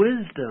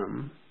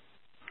wisdom,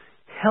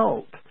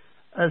 help,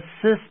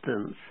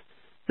 assistance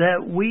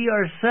that we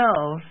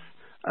ourselves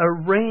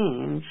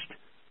arranged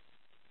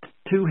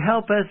to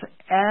help us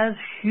as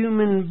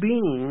human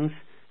beings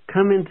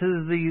come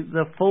into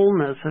the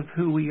fullness of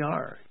who we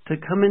are, to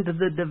come into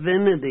the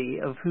divinity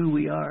of who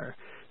we are,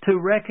 to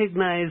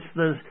recognize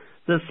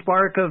the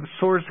spark of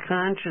source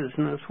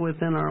consciousness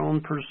within our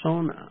own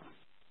persona.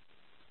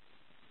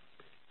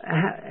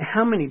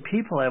 How many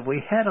people have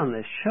we had on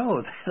this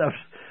show that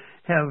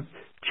have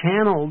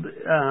channeled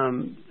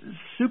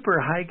super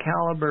high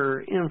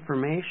caliber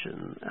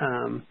information?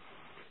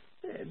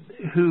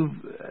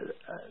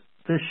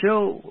 The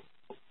show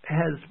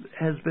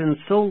has been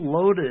so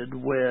loaded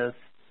with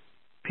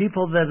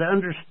people that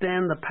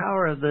understand the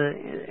power of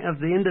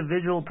the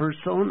individual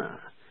persona,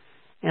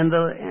 and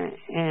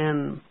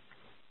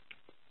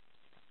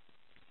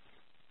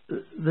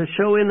the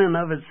show in and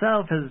of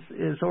itself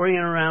is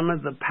oriented around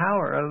the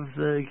power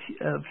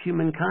of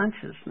human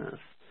consciousness.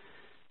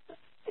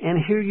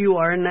 And here you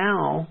are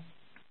now.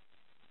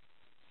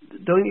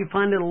 Don't you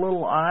find it a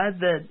little odd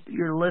that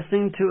you're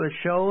listening to a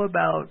show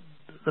about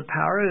the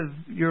power of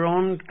your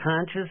own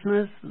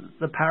consciousness,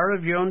 the power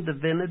of your own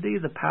divinity,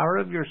 the power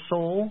of your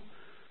soul,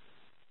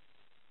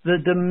 the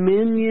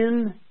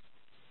dominion,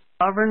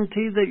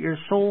 sovereignty that your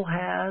soul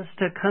has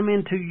to come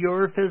into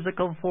your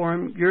physical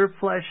form, your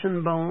flesh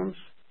and bones,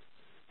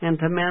 and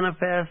to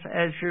manifest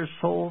as your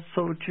soul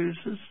so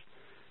chooses?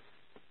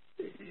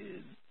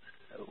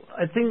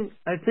 I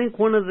think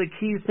one of the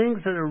key things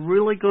that are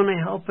really going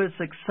to help us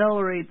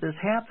accelerate this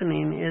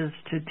happening is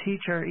to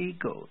teach our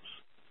egos.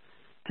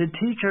 To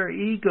teach our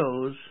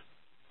egos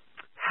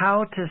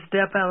how to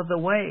step out of the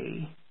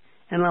way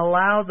and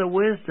allow the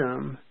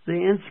wisdom, the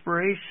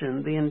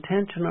inspiration, the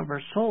intention of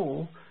our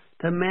soul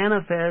to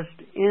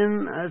manifest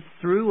in us,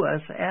 through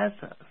us, as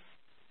us.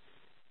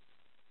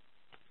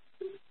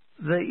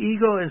 The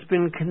ego has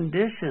been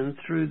conditioned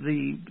through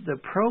the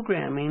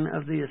programming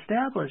of the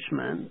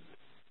establishment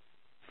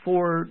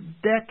for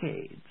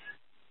decades.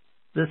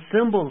 The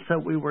symbols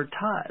that we were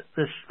taught,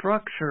 the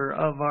structure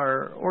of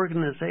our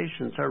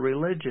organizations, our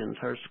religions,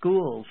 our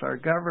schools, our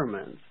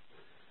governments,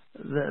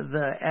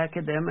 the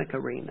academic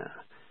arena.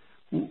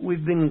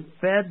 We've been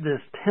fed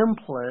this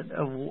template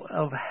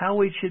of how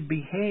we should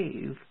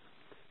behave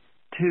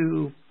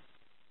to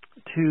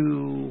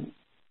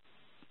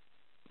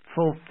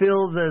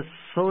fulfill the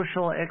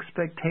social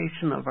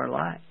expectation of our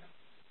life.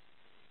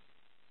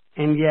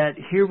 And yet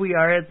here we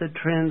are at the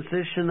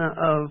transition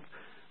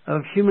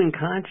of human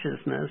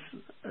consciousness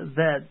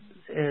that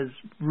is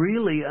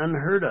really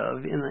unheard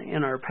of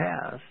in our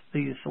past.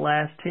 These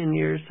last 10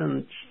 years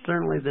and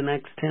certainly the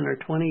next 10 or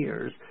 20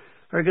 years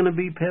are going to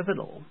be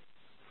pivotal.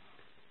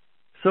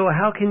 So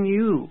how can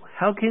you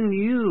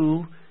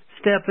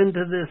step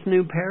into this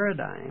new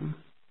paradigm?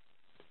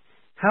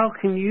 How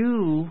can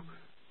you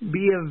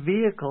be a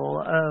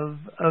vehicle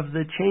of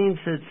the change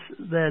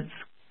that's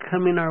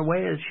coming our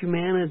way as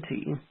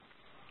humanity?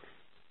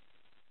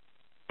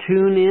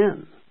 Tune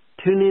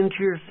into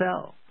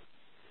yourself.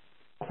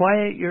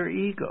 Quiet your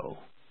ego.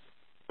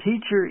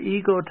 Teach your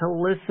ego to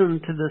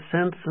listen to the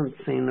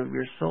sensing of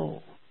your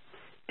soul.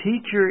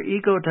 Teach your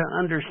ego to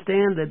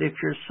understand that if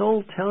your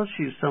soul tells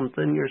you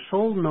something, your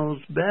soul knows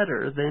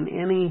better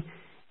than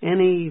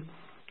any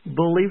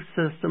belief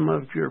system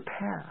of your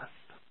past.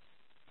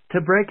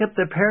 To break up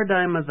the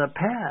paradigm of the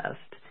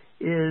past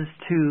is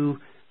to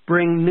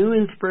bring new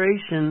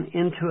inspiration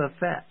into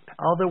effect,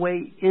 all the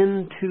way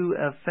into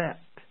effect.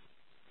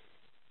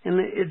 And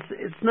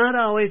it's not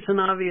always an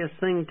obvious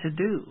thing to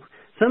do.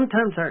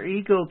 Sometimes our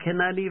ego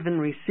cannot even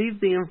receive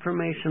the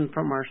information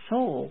from our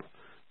soul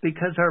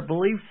because our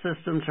belief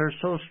systems are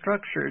so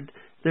structured,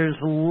 there's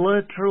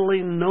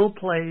literally no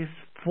place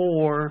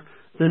for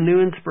the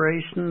new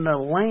inspiration to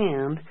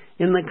land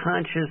in the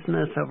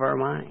consciousness of our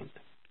mind.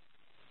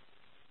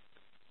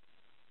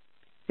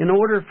 In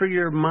order for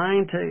your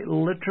mind to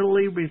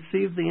literally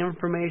receive the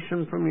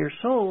information from your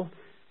soul,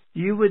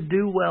 you would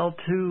do well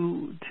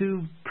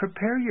to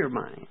prepare your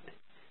mind,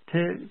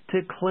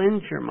 to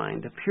cleanse your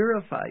mind, to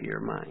purify your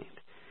mind.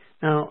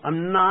 Now,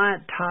 I'm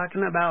not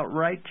talking about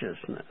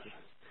righteousness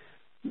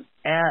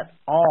at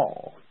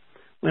all.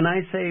 When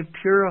I say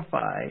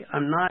purify,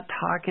 I'm not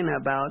talking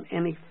about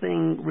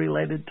anything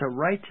related to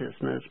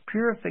righteousness.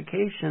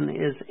 Purification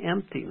is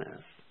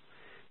emptiness.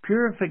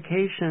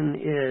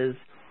 Purification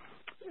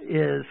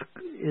is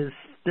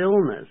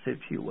stillness, if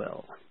you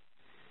will.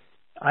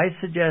 I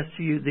suggest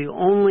to you the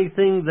only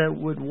thing that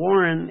would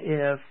warrant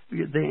if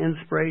the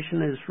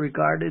inspiration is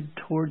regarded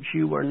towards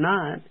you or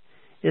not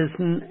is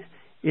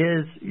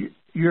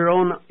your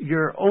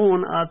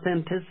own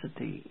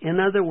authenticity.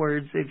 In other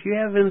words, if you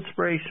have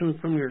inspiration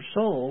from your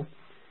soul,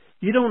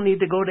 you don't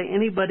need to go to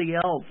anybody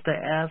else to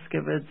ask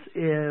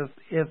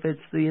if it's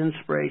the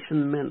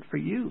inspiration meant for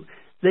you.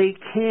 They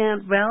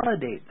can't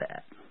validate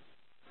that.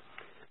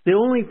 The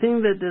only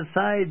thing that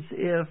decides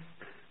if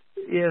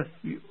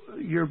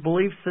your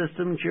belief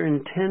systems, your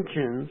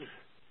intentions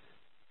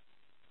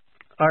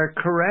are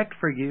correct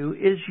for you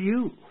is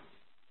you.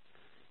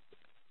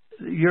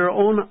 Your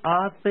own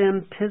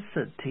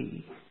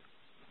authenticity.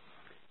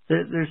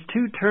 There's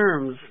two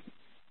terms.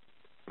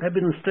 I've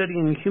been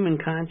studying human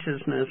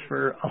consciousness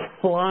for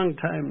a long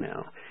time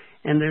now,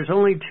 and there's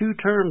only two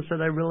terms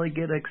that I really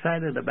get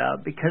excited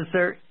about because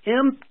they're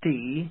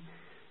empty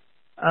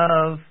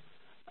of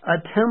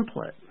a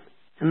template.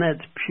 And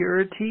that's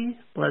purity.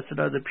 Blessed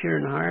are the pure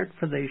in heart,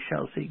 for they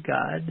shall see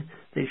God.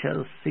 They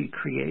shall see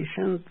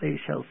creation. They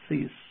shall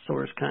see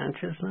source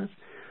consciousness.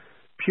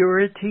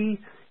 Purity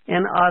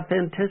and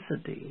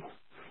authenticity.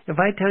 If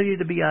I tell you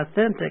to be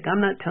authentic, I'm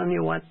not telling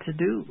you what to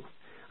do.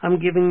 I'm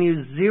giving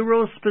you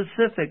zero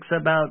specifics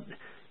about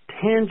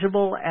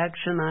tangible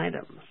action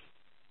items.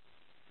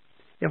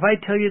 If I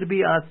tell you to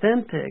be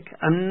authentic,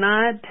 I'm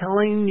not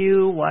telling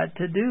you what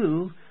to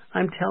do.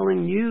 I'm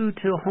telling you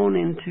to hone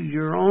into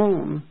your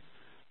own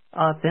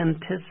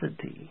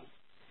authenticity.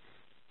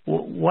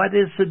 What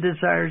is the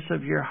desires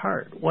of your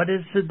heart? What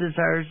is the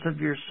desires of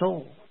your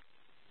soul?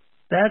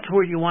 That's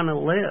where you want to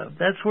live.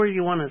 That's where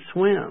you want to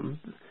swim.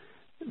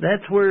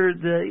 That's where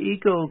the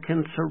ego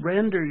can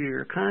surrender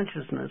your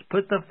consciousness,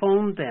 put the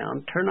phone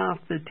down, turn off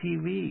the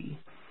TV,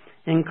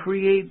 and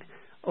create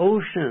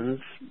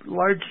oceans,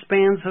 large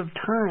spans of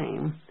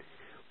time,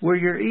 where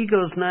your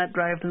ego's not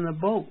driving the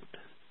boat.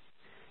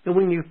 And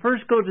when you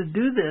first go to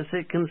do this,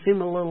 it can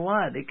seem a little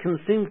odd. It can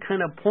seem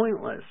kind of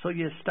pointless. So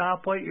you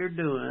stop what you're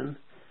doing,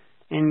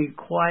 and you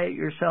quiet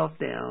yourself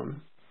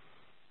down,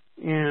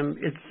 and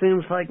it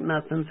seems like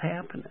nothing's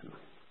happening.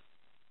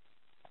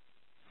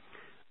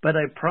 But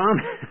I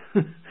promise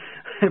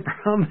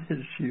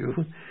you,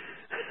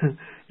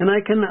 and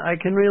I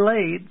can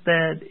relate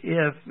that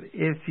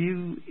if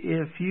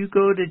you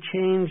go to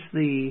change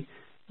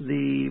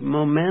the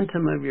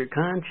momentum of your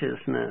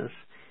consciousness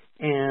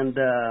and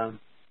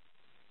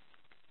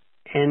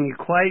you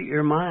quiet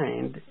your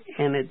mind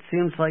and it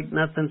seems like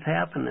nothing's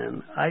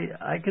happening,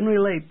 I can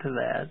relate to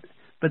that,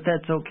 but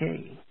that's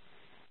okay.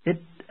 It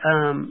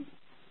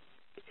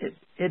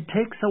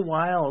takes a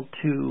while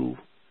to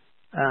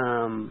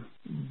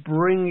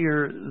bring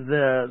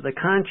the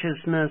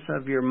consciousness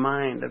of your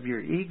mind, of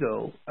your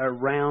ego,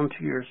 around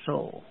to your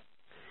soul.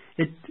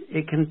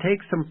 It can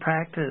take some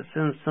practice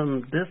and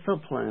some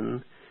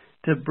discipline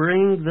to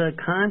bring the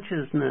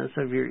consciousness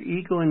of your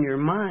ego and your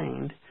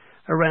mind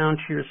around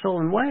to your soul.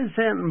 And why is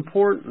that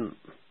important?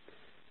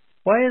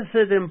 Why is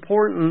it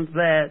important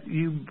that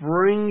you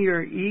bring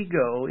your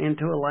ego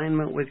into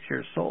alignment with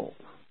your soul?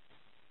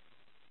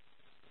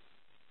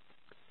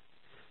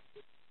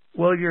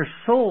 Well, your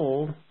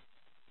soul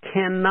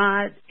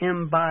cannot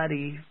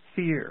embody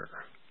fear.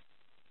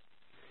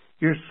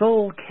 Your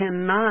soul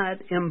cannot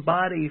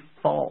embody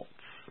false,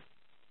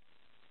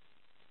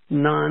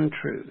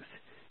 non-truth.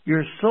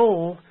 Your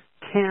soul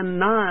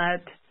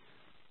cannot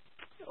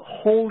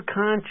hold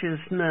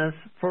consciousness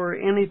for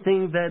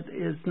anything that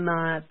is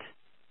not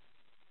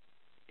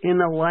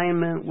in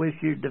alignment with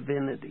your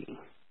divinity.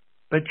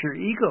 But your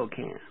ego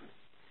can.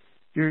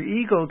 Your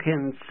ego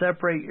can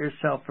separate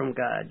yourself from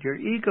God. Your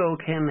ego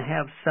can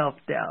have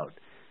self-doubt,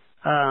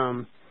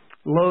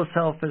 low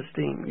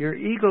self-esteem. Your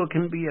ego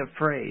can be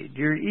afraid.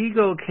 Your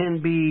ego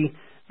can be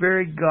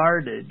very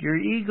guarded. Your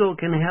ego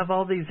can have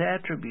all these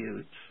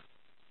attributes.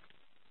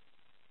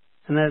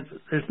 And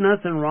there's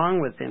nothing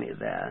wrong with any of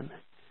that.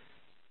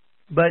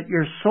 But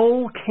your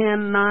soul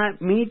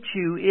cannot meet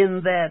you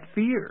in that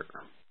fear.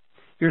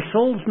 Your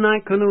soul's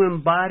not going to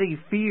embody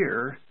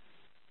fear.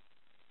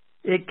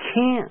 It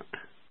can't.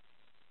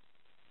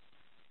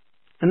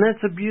 And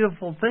that's a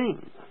beautiful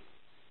thing.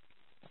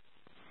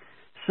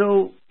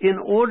 So in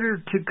order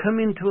to come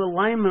into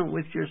alignment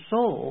with your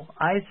soul,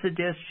 I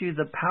suggest you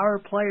the power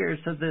players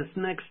of this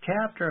next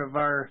chapter of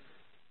our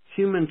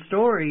human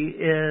story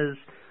is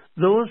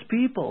those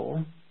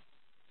people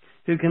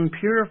who can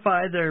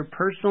purify their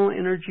personal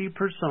energy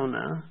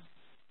persona,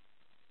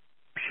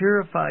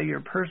 purify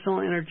your personal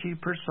energy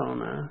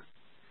persona,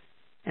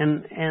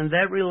 and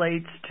that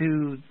relates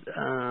to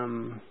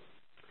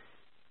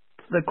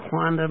the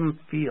quantum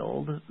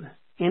field.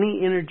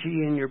 Any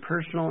energy in your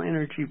personal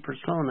energy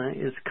persona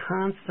is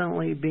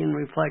constantly being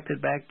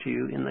reflected back to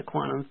you in the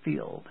quantum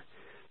field.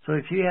 So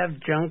if you have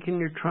junk in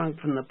your trunk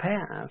from the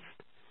past,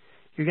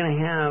 you're going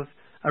to have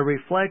a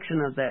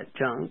reflection of that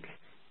junk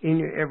in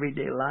your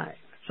everyday life.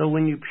 So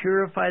when you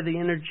purify the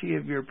energy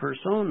of your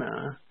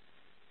persona,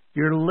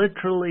 you're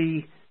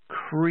literally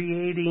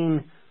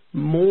creating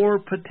more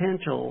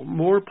potential,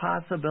 more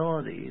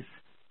possibilities,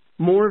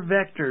 more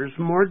vectors,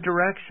 more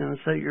directions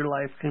that your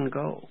life can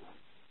go.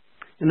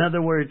 In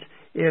other words,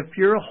 if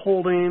you're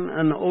holding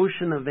an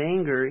ocean of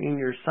anger in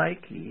your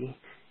psyche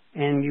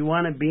and you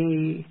want to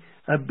be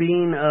a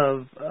being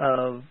of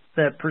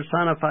that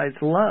personifies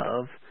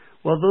love,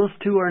 well, those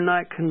two are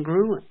not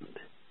congruent.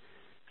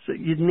 So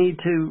you'd need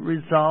to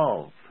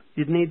resolve.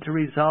 You'd need to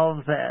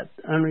resolve that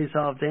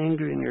unresolved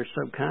anger in your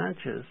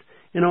subconscious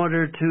in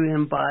order to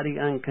embody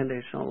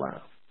unconditional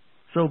love.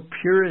 So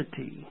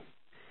purity.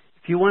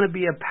 If you want to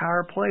be a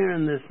power player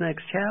in this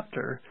next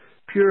chapter,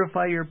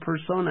 purify your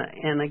persona.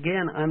 And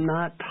again, I'm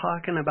not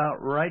talking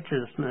about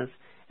righteousness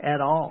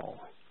at all.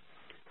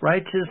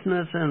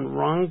 Righteousness and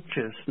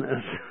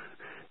wrongiousness,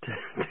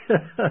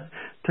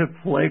 to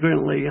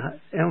flagrantly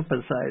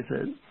emphasize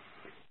it,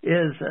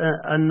 is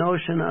a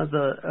notion of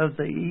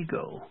the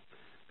ego.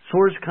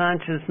 Source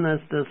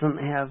consciousness doesn't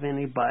have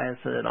any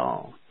bias at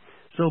all.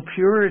 So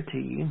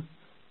purity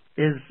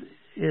is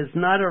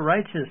not a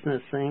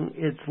righteousness thing.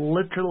 It's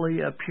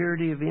literally a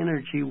purity of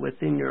energy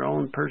within your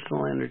own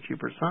personal energy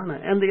persona.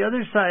 And the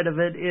other side of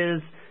it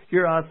is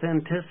your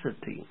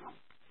authenticity.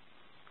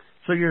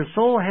 So your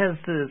soul has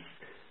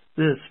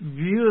this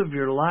view of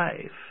your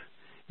life.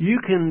 You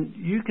can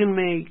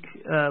make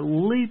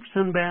leaps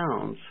and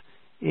bounds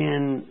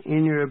in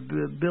your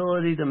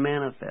ability to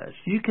manifest.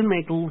 You can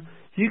make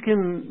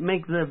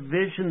the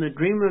vision, the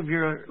dream of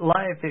your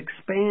life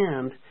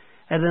expand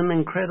at an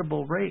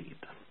incredible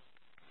rate.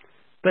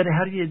 But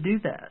how do you do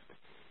that?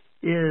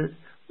 Is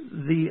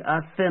the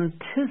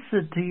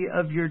authenticity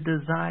of your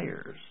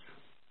desires.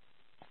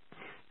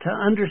 To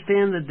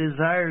understand the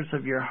desires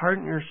of your heart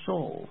and your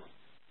soul,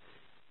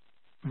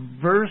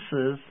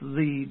 versus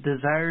the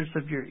desires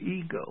of your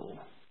ego.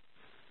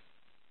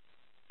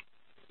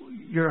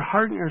 Your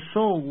heart and your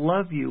soul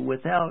love you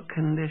without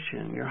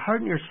condition. Your heart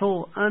and your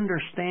soul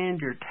understand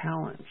your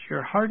talents.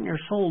 Your heart and your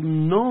soul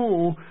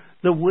know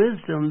the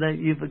wisdom that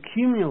you've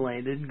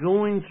accumulated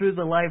going through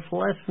the life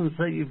lessons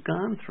that you've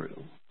gone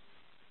through.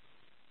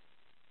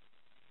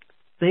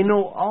 They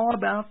know all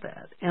about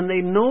that, and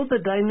they know the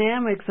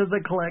dynamics of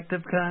the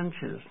collective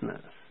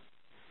consciousness.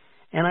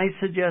 And I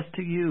suggest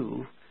to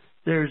you,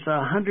 there's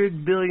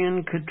 100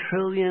 billion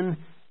quadrillion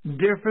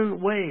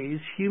different ways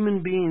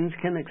human beings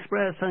can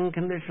express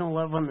unconditional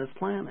love on this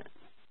planet.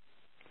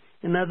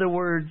 In other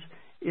words,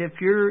 if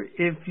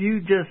you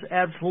just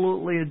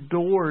absolutely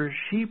adore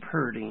sheep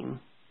herding,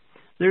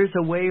 there's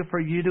a way for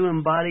you to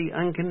embody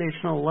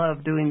unconditional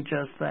love doing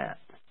just that.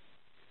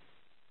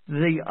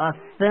 The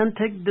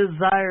authentic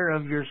desire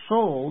of your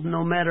soul,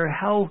 no matter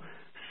how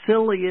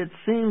silly it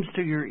seems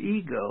to your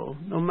ego,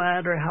 no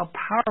matter how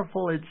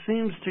powerful it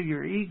seems to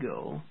your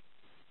ego,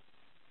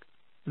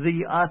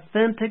 the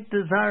authentic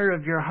desire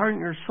of your heart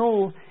and your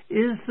soul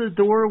is the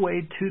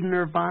doorway to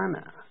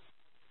nirvana.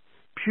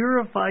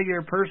 Purify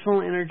your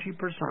personal energy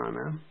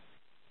persona.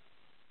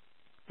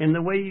 And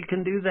the way you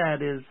can do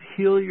that is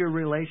heal your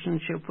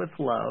relationship with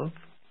love.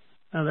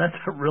 Now,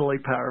 that's a really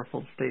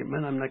powerful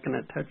statement. I'm not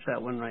going to touch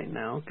that one right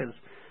now because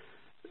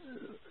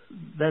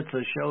that's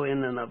a show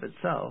in and of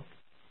itself.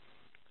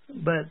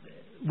 But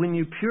when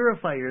you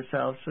purify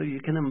yourself so you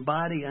can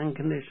embody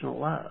unconditional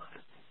love,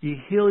 you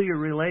heal your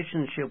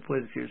relationship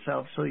with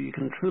yourself so you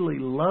can truly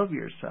love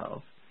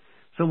yourself.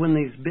 So when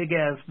these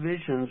big-ass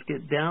visions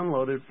get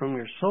downloaded from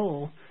your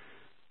soul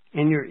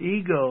and your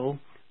ego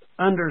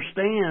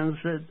understands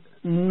that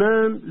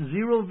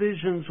zero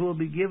visions will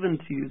be given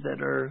to you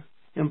that are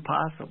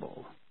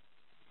impossible.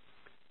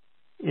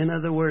 In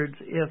other words,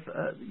 if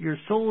your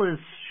soul is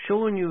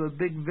showing you a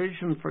big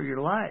vision for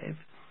your life,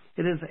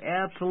 it is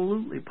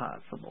absolutely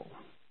possible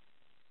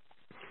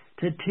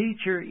to teach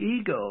your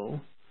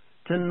ego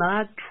to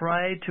not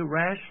try to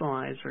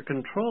rationalize or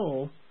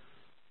control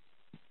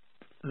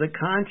the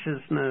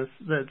consciousness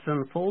that's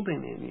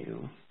unfolding in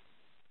you.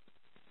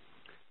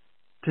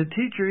 To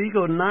teach your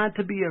ego not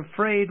to be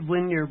afraid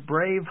when your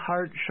brave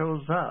heart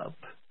shows up.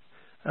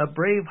 A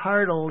brave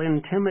heart will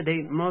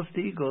intimidate most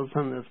egos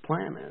on this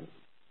planet.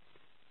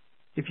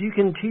 If you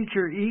can teach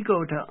your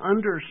ego to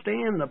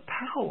understand the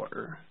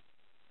power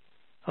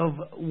of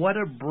what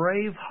a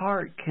brave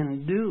heart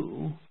can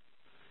do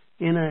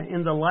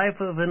in the life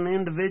of an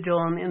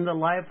individual and in the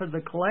life of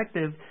the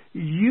collective,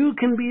 you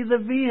can be the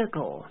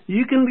vehicle.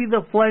 You can be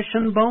the flesh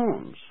and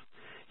bones.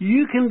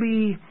 You can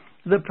be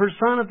the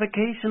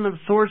personification of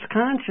source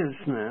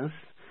consciousness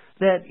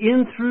that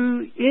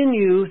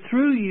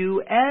through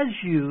you, as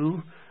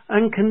you,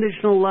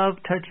 unconditional love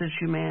touches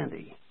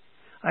humanity.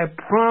 I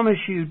promise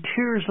you,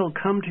 tears will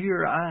come to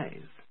your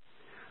eyes.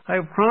 I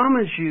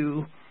promise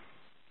you,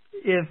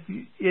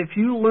 if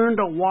you learn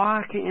to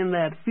walk in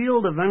that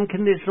field of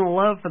unconditional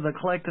love for the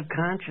collective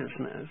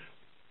consciousness,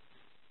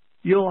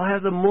 you'll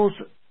have the most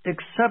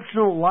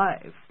exceptional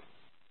life.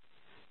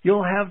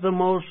 You'll have the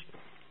most,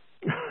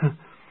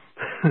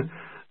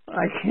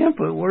 I can't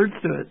put words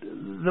to it,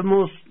 the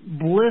most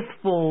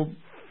blissful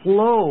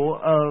flow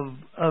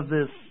of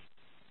this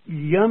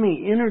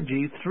yummy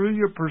energy through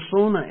your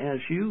persona as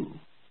you.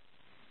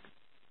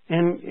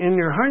 And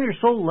your heart and your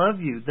soul love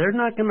you. They're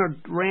not going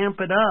to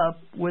ramp it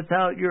up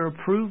without your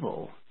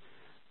approval.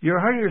 Your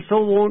heart and your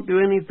soul won't do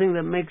anything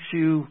that makes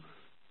you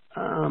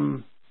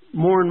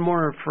more and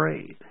more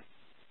afraid.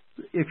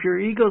 If your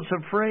ego's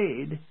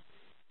afraid,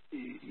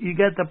 you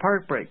got the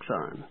park brakes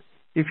on.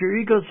 If your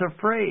ego's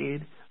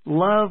afraid,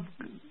 love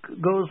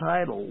goes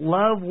idle.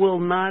 Love will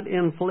not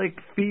inflict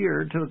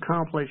fear to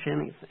accomplish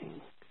anything.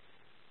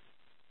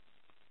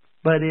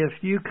 But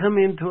if you come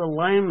into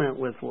alignment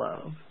with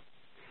love,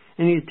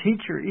 and you teach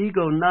your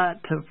ego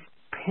not to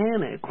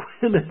panic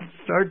when it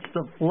starts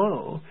to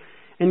flow,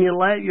 and you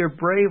let your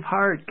brave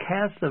heart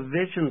cast a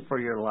vision for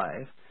your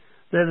life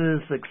that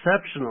is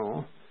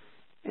exceptional,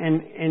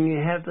 and you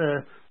have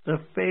the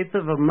faith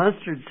of a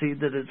mustard seed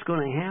that it's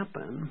going to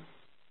happen.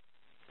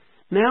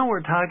 Now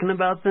we're talking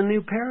about the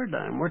new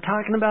paradigm. We're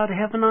talking about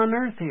heaven on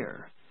earth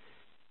here.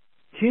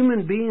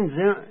 Human beings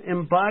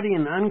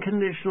embodying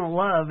unconditional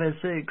love as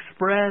they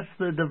express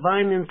the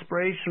divine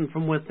inspiration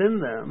from within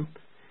them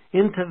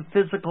into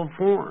physical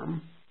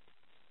form.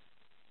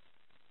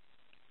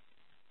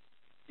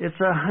 It's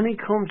a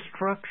honeycomb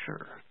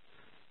structure.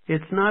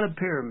 It's not a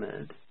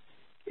pyramid.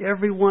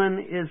 Everyone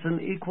is an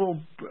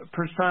equal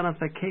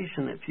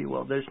personification, if you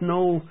will. There's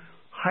no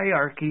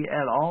hierarchy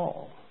at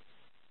all.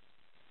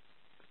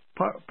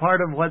 Part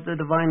of what the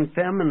Divine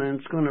Feminine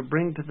is going to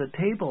bring to the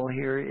table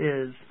here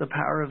is the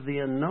power of the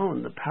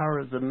unknown, the power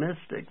of the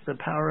mystic, the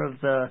power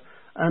of the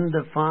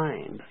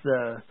undefined,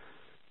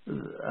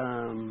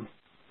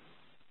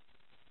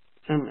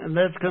 and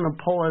that's going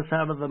to pull us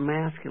out of the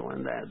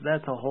masculine.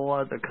 That's a whole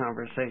other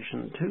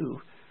conversation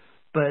too.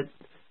 But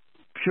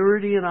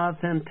purity and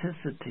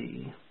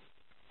authenticity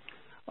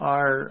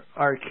are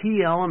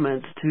key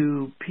elements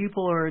to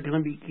people who are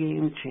going to be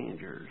game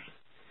changers.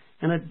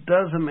 And it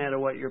doesn't matter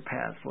what your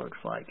past looks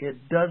like.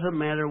 It doesn't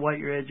matter what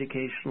your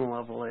educational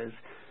level is.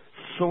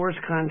 Source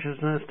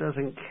consciousness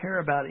doesn't care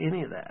about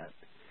any of that.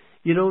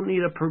 You don't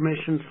need a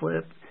permission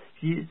slip.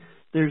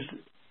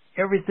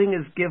 Everything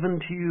is given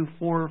to you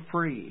for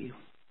free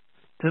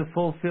to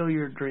fulfill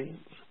your dreams.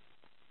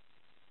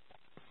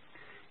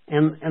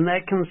 And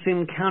that can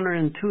seem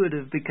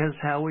counterintuitive because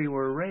how we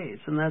were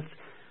raised. And that's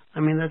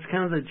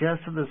kind of the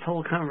gist of this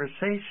whole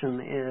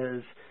conversation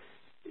is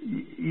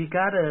you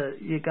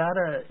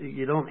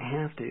don't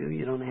have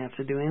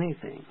to do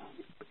anything.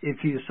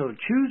 If you so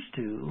choose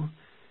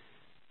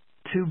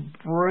to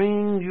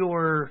bring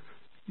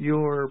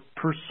your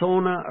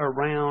persona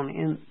around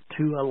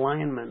into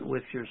alignment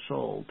with your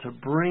soul,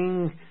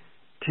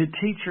 to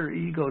teach your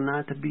ego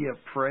not to be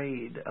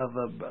afraid of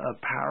a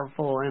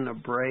powerful and a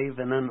brave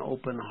and an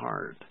open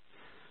heart.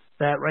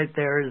 That right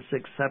there is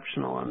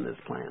exceptional on this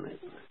planet.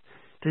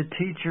 To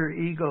teach your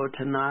ego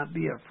to not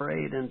be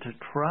afraid and to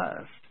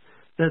trust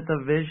that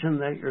the vision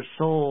that your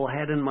soul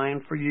had in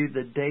mind for you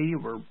the day you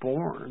were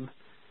born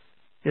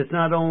is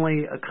not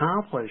only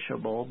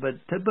accomplishable, but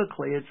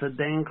typically it's a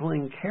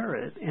dangling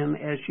carrot, and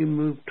as you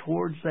move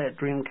towards that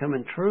dream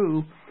coming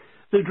true,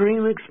 the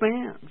dream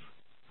expands.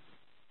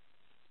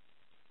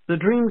 The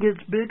dream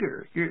gets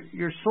bigger.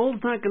 Your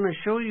soul's not going to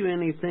show you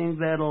anything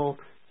that'll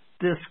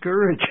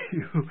discourage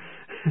you.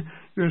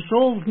 Your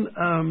soul's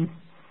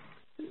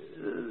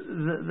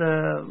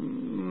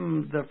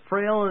the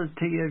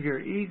frailty of your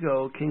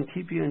ego can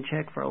keep you in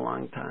check for a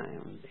long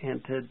time.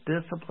 And to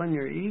discipline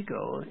your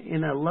ego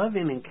in a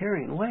loving and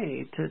caring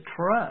way, to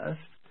trust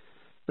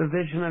the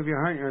vision of your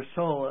heart and your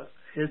soul,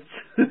 it's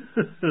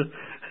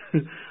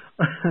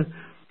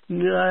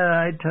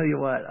I tell you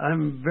what,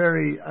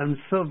 I'm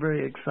so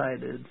very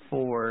excited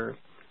for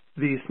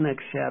these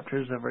next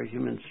chapters of our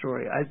human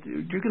story.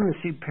 You're going to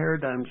see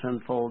paradigms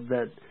unfold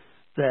that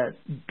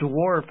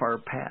dwarf our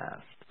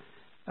past.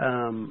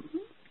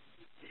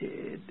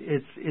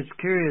 It's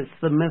curious,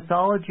 the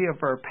mythology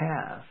of our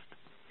past.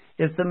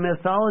 If the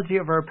mythology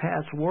of our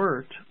past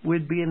worked,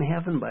 we'd be in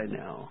heaven by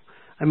now.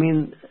 I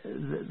mean,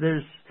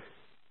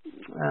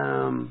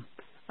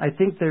 I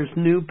think there's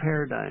new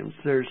paradigms,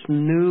 there's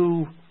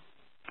new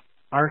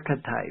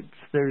archetypes,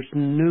 there's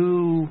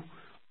new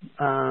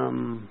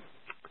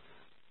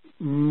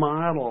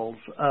models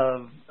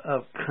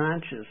of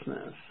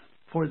consciousness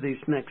for these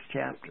next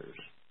chapters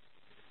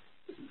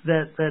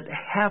that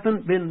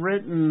haven't been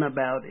written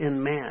about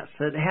in mass,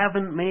 that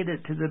haven't made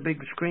it to the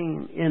big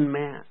screen in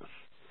mass.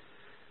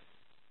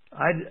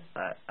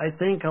 I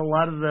think a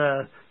lot of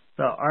the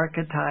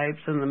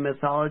archetypes and the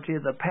mythology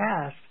of the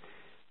past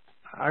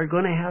are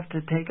going to have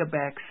to take a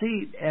back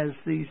seat as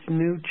these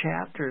new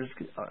chapters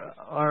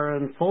are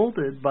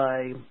unfolded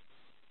by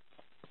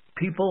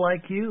people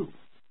like you.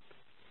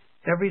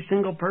 Every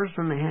single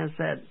person has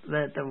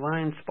that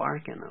divine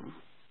spark in them.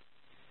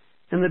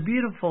 And the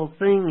beautiful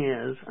thing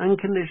is,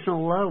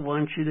 unconditional love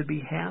wants you to be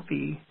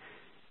happy,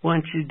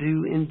 wants you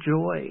to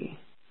enjoy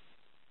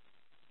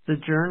the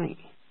journey.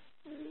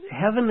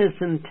 Heaven is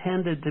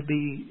intended to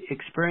be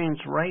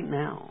experienced right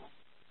now.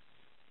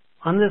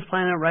 On this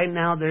planet right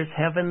now, there's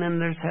heaven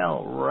and there's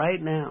hell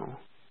right now.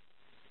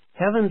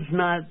 Heaven's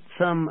not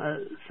some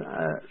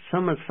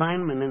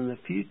assignment in the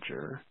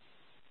future.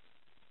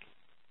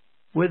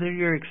 Whether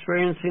you're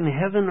experiencing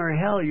heaven or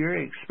hell, you're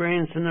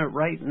experiencing it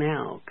right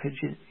now, because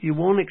you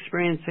won't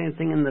experience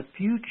anything in the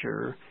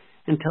future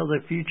until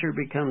the future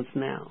becomes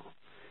now.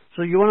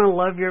 So you want to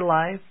love your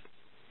life?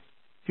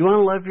 You want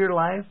to love your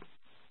life?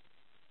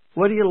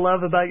 What do you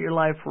love about your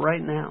life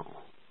right now?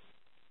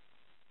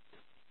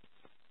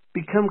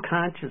 Become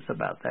conscious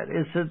about that.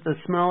 Is it the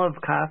smell of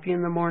coffee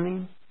in the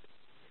morning?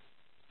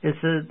 Is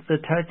it the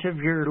touch of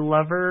your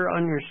lover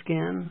on your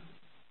skin?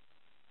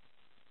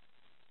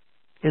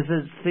 Is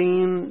it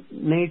seeing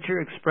nature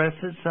express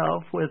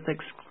itself with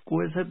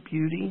exquisite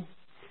beauty?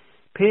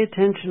 Pay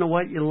attention to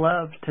what you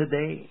love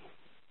today.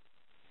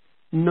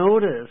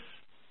 Notice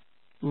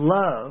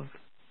love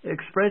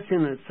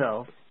expressing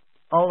itself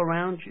all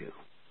around you.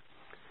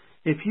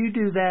 If you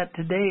do that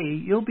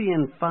today, you'll be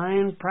in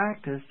fine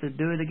practice to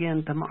do it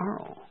again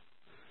tomorrow.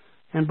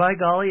 And by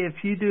golly,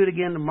 if you do it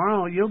again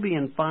tomorrow, you'll be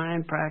in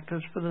fine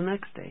practice for the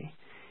next day.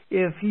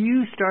 If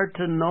you start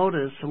to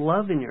notice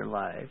love in your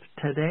life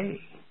today,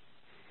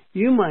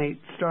 you might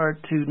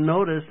start to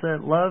notice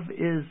that love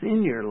is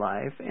in your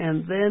life,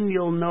 and then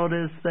you'll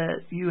notice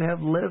that you have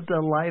lived a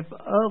life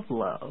of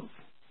love.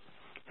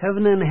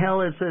 Heaven and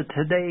hell is a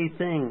today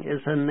thing,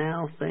 is a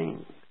now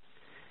thing.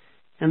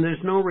 And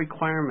there's no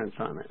requirements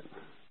on it.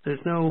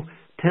 There's no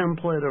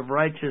template of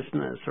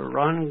righteousness or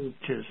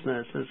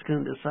wrongheadedness that's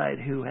going to decide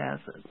who has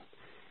it.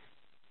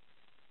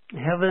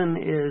 Heaven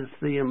is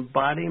the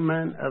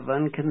embodiment of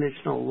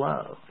unconditional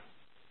love.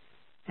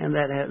 And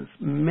that has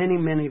many,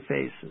 many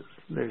faces.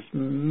 There's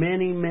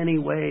many, many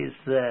ways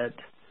that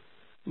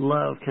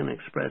love can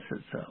express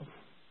itself.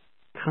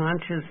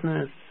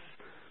 Consciousness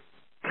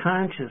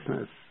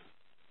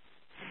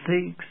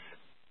seeks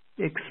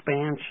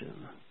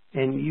expansion,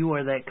 and you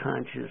are that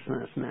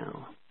consciousness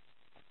now.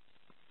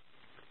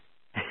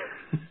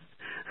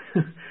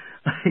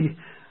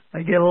 I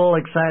get a little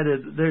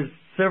excited. There's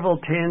several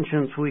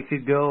tangents we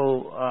could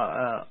go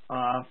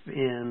off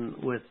in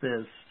with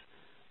this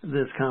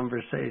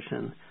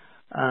conversation.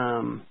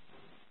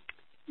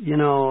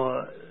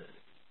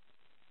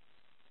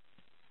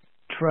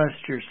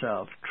 Trust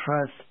yourself.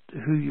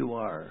 Trust who you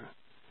are.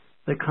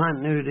 The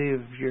continuity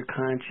of your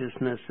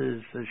consciousness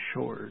is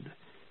assured.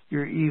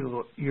 Your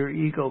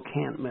ego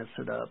can't mess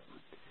it up.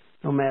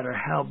 No matter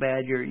how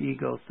bad your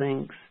ego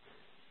thinks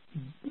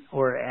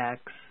or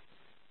acts,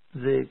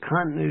 the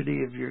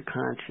continuity of your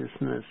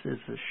consciousness is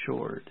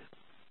assured.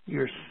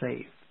 You're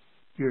safe.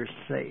 You're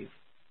safe.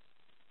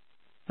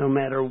 No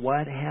matter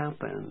what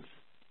happens,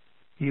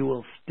 you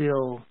will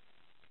still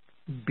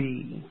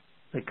be.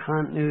 The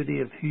continuity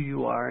of who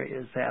you are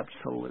is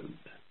absolute.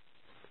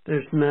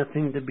 There's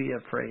nothing to be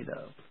afraid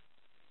of.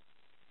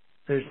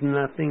 There's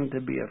nothing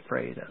to be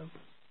afraid of.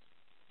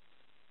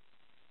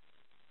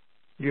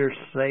 You're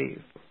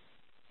safe.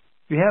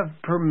 You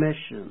have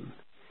permission.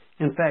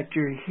 In fact,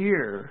 you're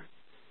here.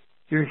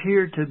 You're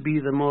here to be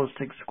the most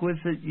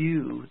exquisite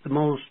you, the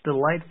most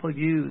delightful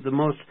you, the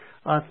most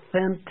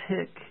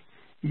authentic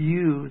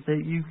you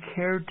that you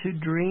care to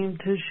dream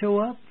to show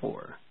up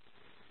for.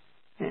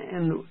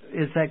 And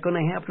is that going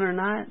to happen or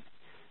not?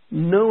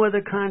 No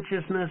other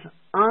consciousness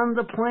on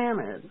the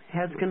planet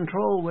has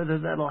control whether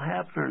that'll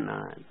happen or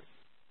not,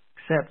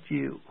 except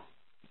you.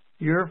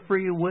 Your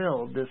free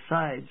will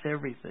decides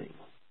everything.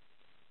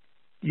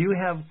 You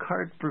have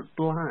carte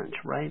blanche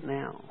right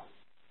now,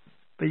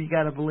 but you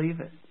got to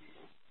believe it.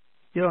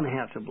 You don't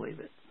have to believe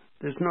it.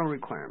 There's no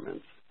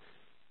requirements.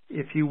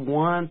 If you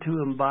want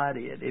to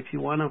embody it, if you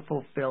want to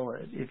fulfill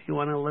it, if you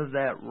want to live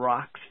that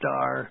rock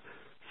star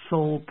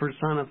soul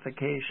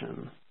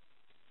personification,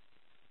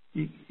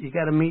 you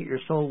got to meet your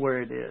soul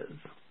where it is.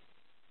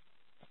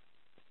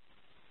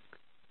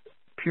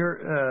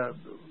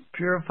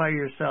 Purify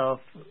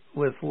yourself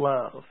with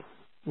love.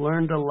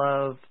 Learn to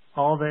love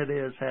all that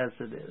is as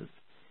it is.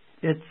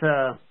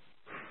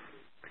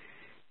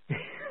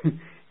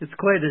 It's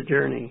quite a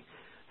journey.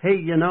 Hey,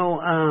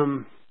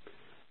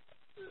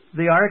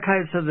 the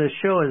archives of the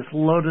show is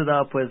loaded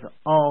up with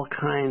all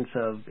kinds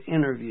of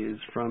interviews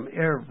from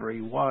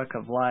every walk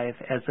of life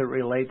as it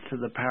relates to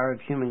the power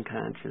of human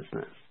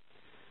consciousness.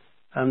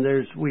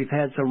 We've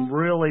had some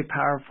really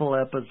powerful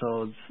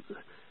episodes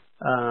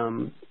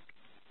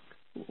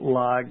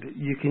logged.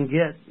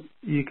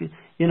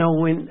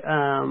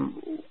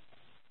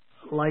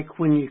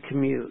 When you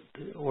commute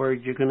or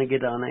you're going to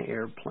get on an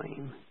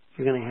airplane,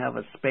 you're going to have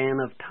a span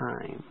of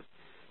time.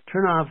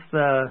 Turn off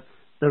the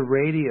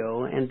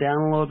radio and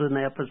download an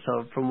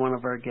episode from one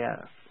of our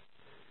guests.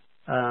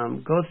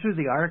 Go through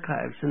the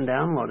archives and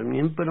download them.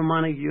 You can put them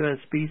on a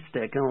USB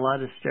stick, and a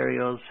lot of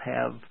stereos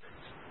have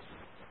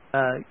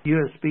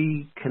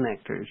USB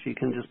connectors. You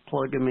can just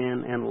plug them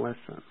in and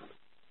listen.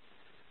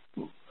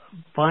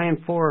 Find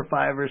 4 or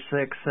 5 or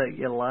 6 that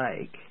you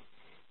like,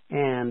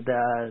 and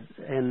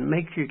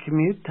make your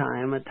commute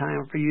time a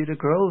time for you to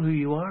grow who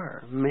you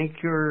are.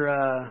 Make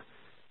your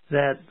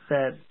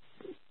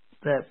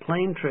that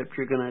plane trip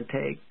you're going to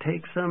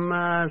take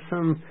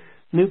some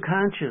new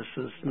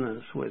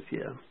consciousness with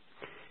you.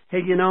 Hey,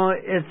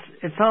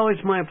 it's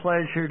always my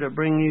pleasure to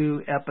bring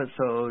you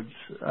episodes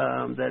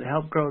that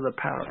help grow the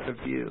power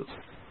of you,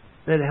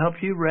 that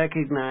help you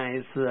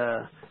recognize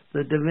the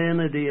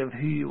divinity of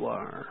who you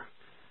are.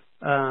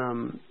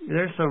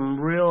 There's some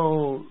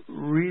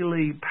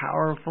really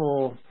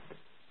powerful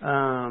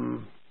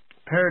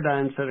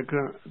paradigms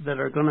that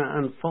are going to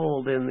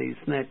unfold in these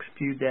next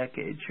few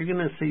decades. You're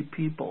going to see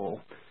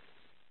people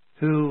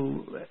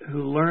who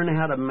learn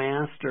how to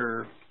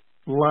master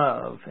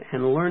love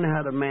and learn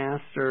how to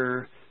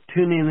master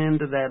tuning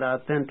into that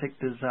authentic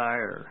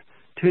desire,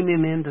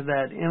 tuning into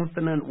that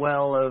infinite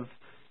well of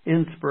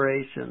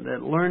inspiration,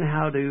 that learn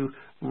how to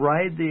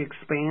ride the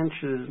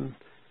expansion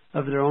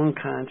of their own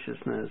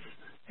consciousness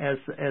as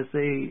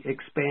they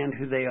expand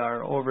who they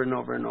are over and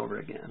over and over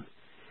again.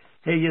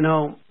 Hey,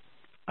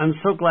 I'm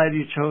so glad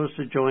you chose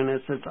to join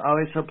us. It's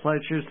always a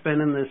pleasure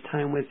spending this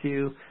time with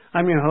you.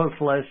 I'm your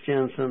host, Les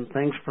Jensen.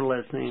 Thanks for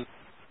listening.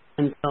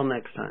 Until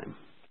next time.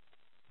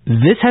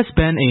 This has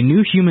been a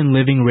New Human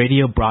Living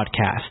radio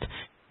broadcast.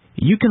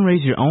 You can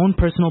raise your own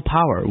personal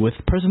power with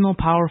Personal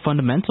Power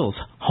Fundamentals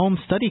home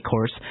study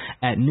course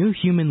at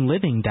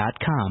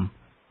newhumanliving.com.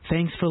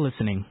 Thanks for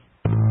listening.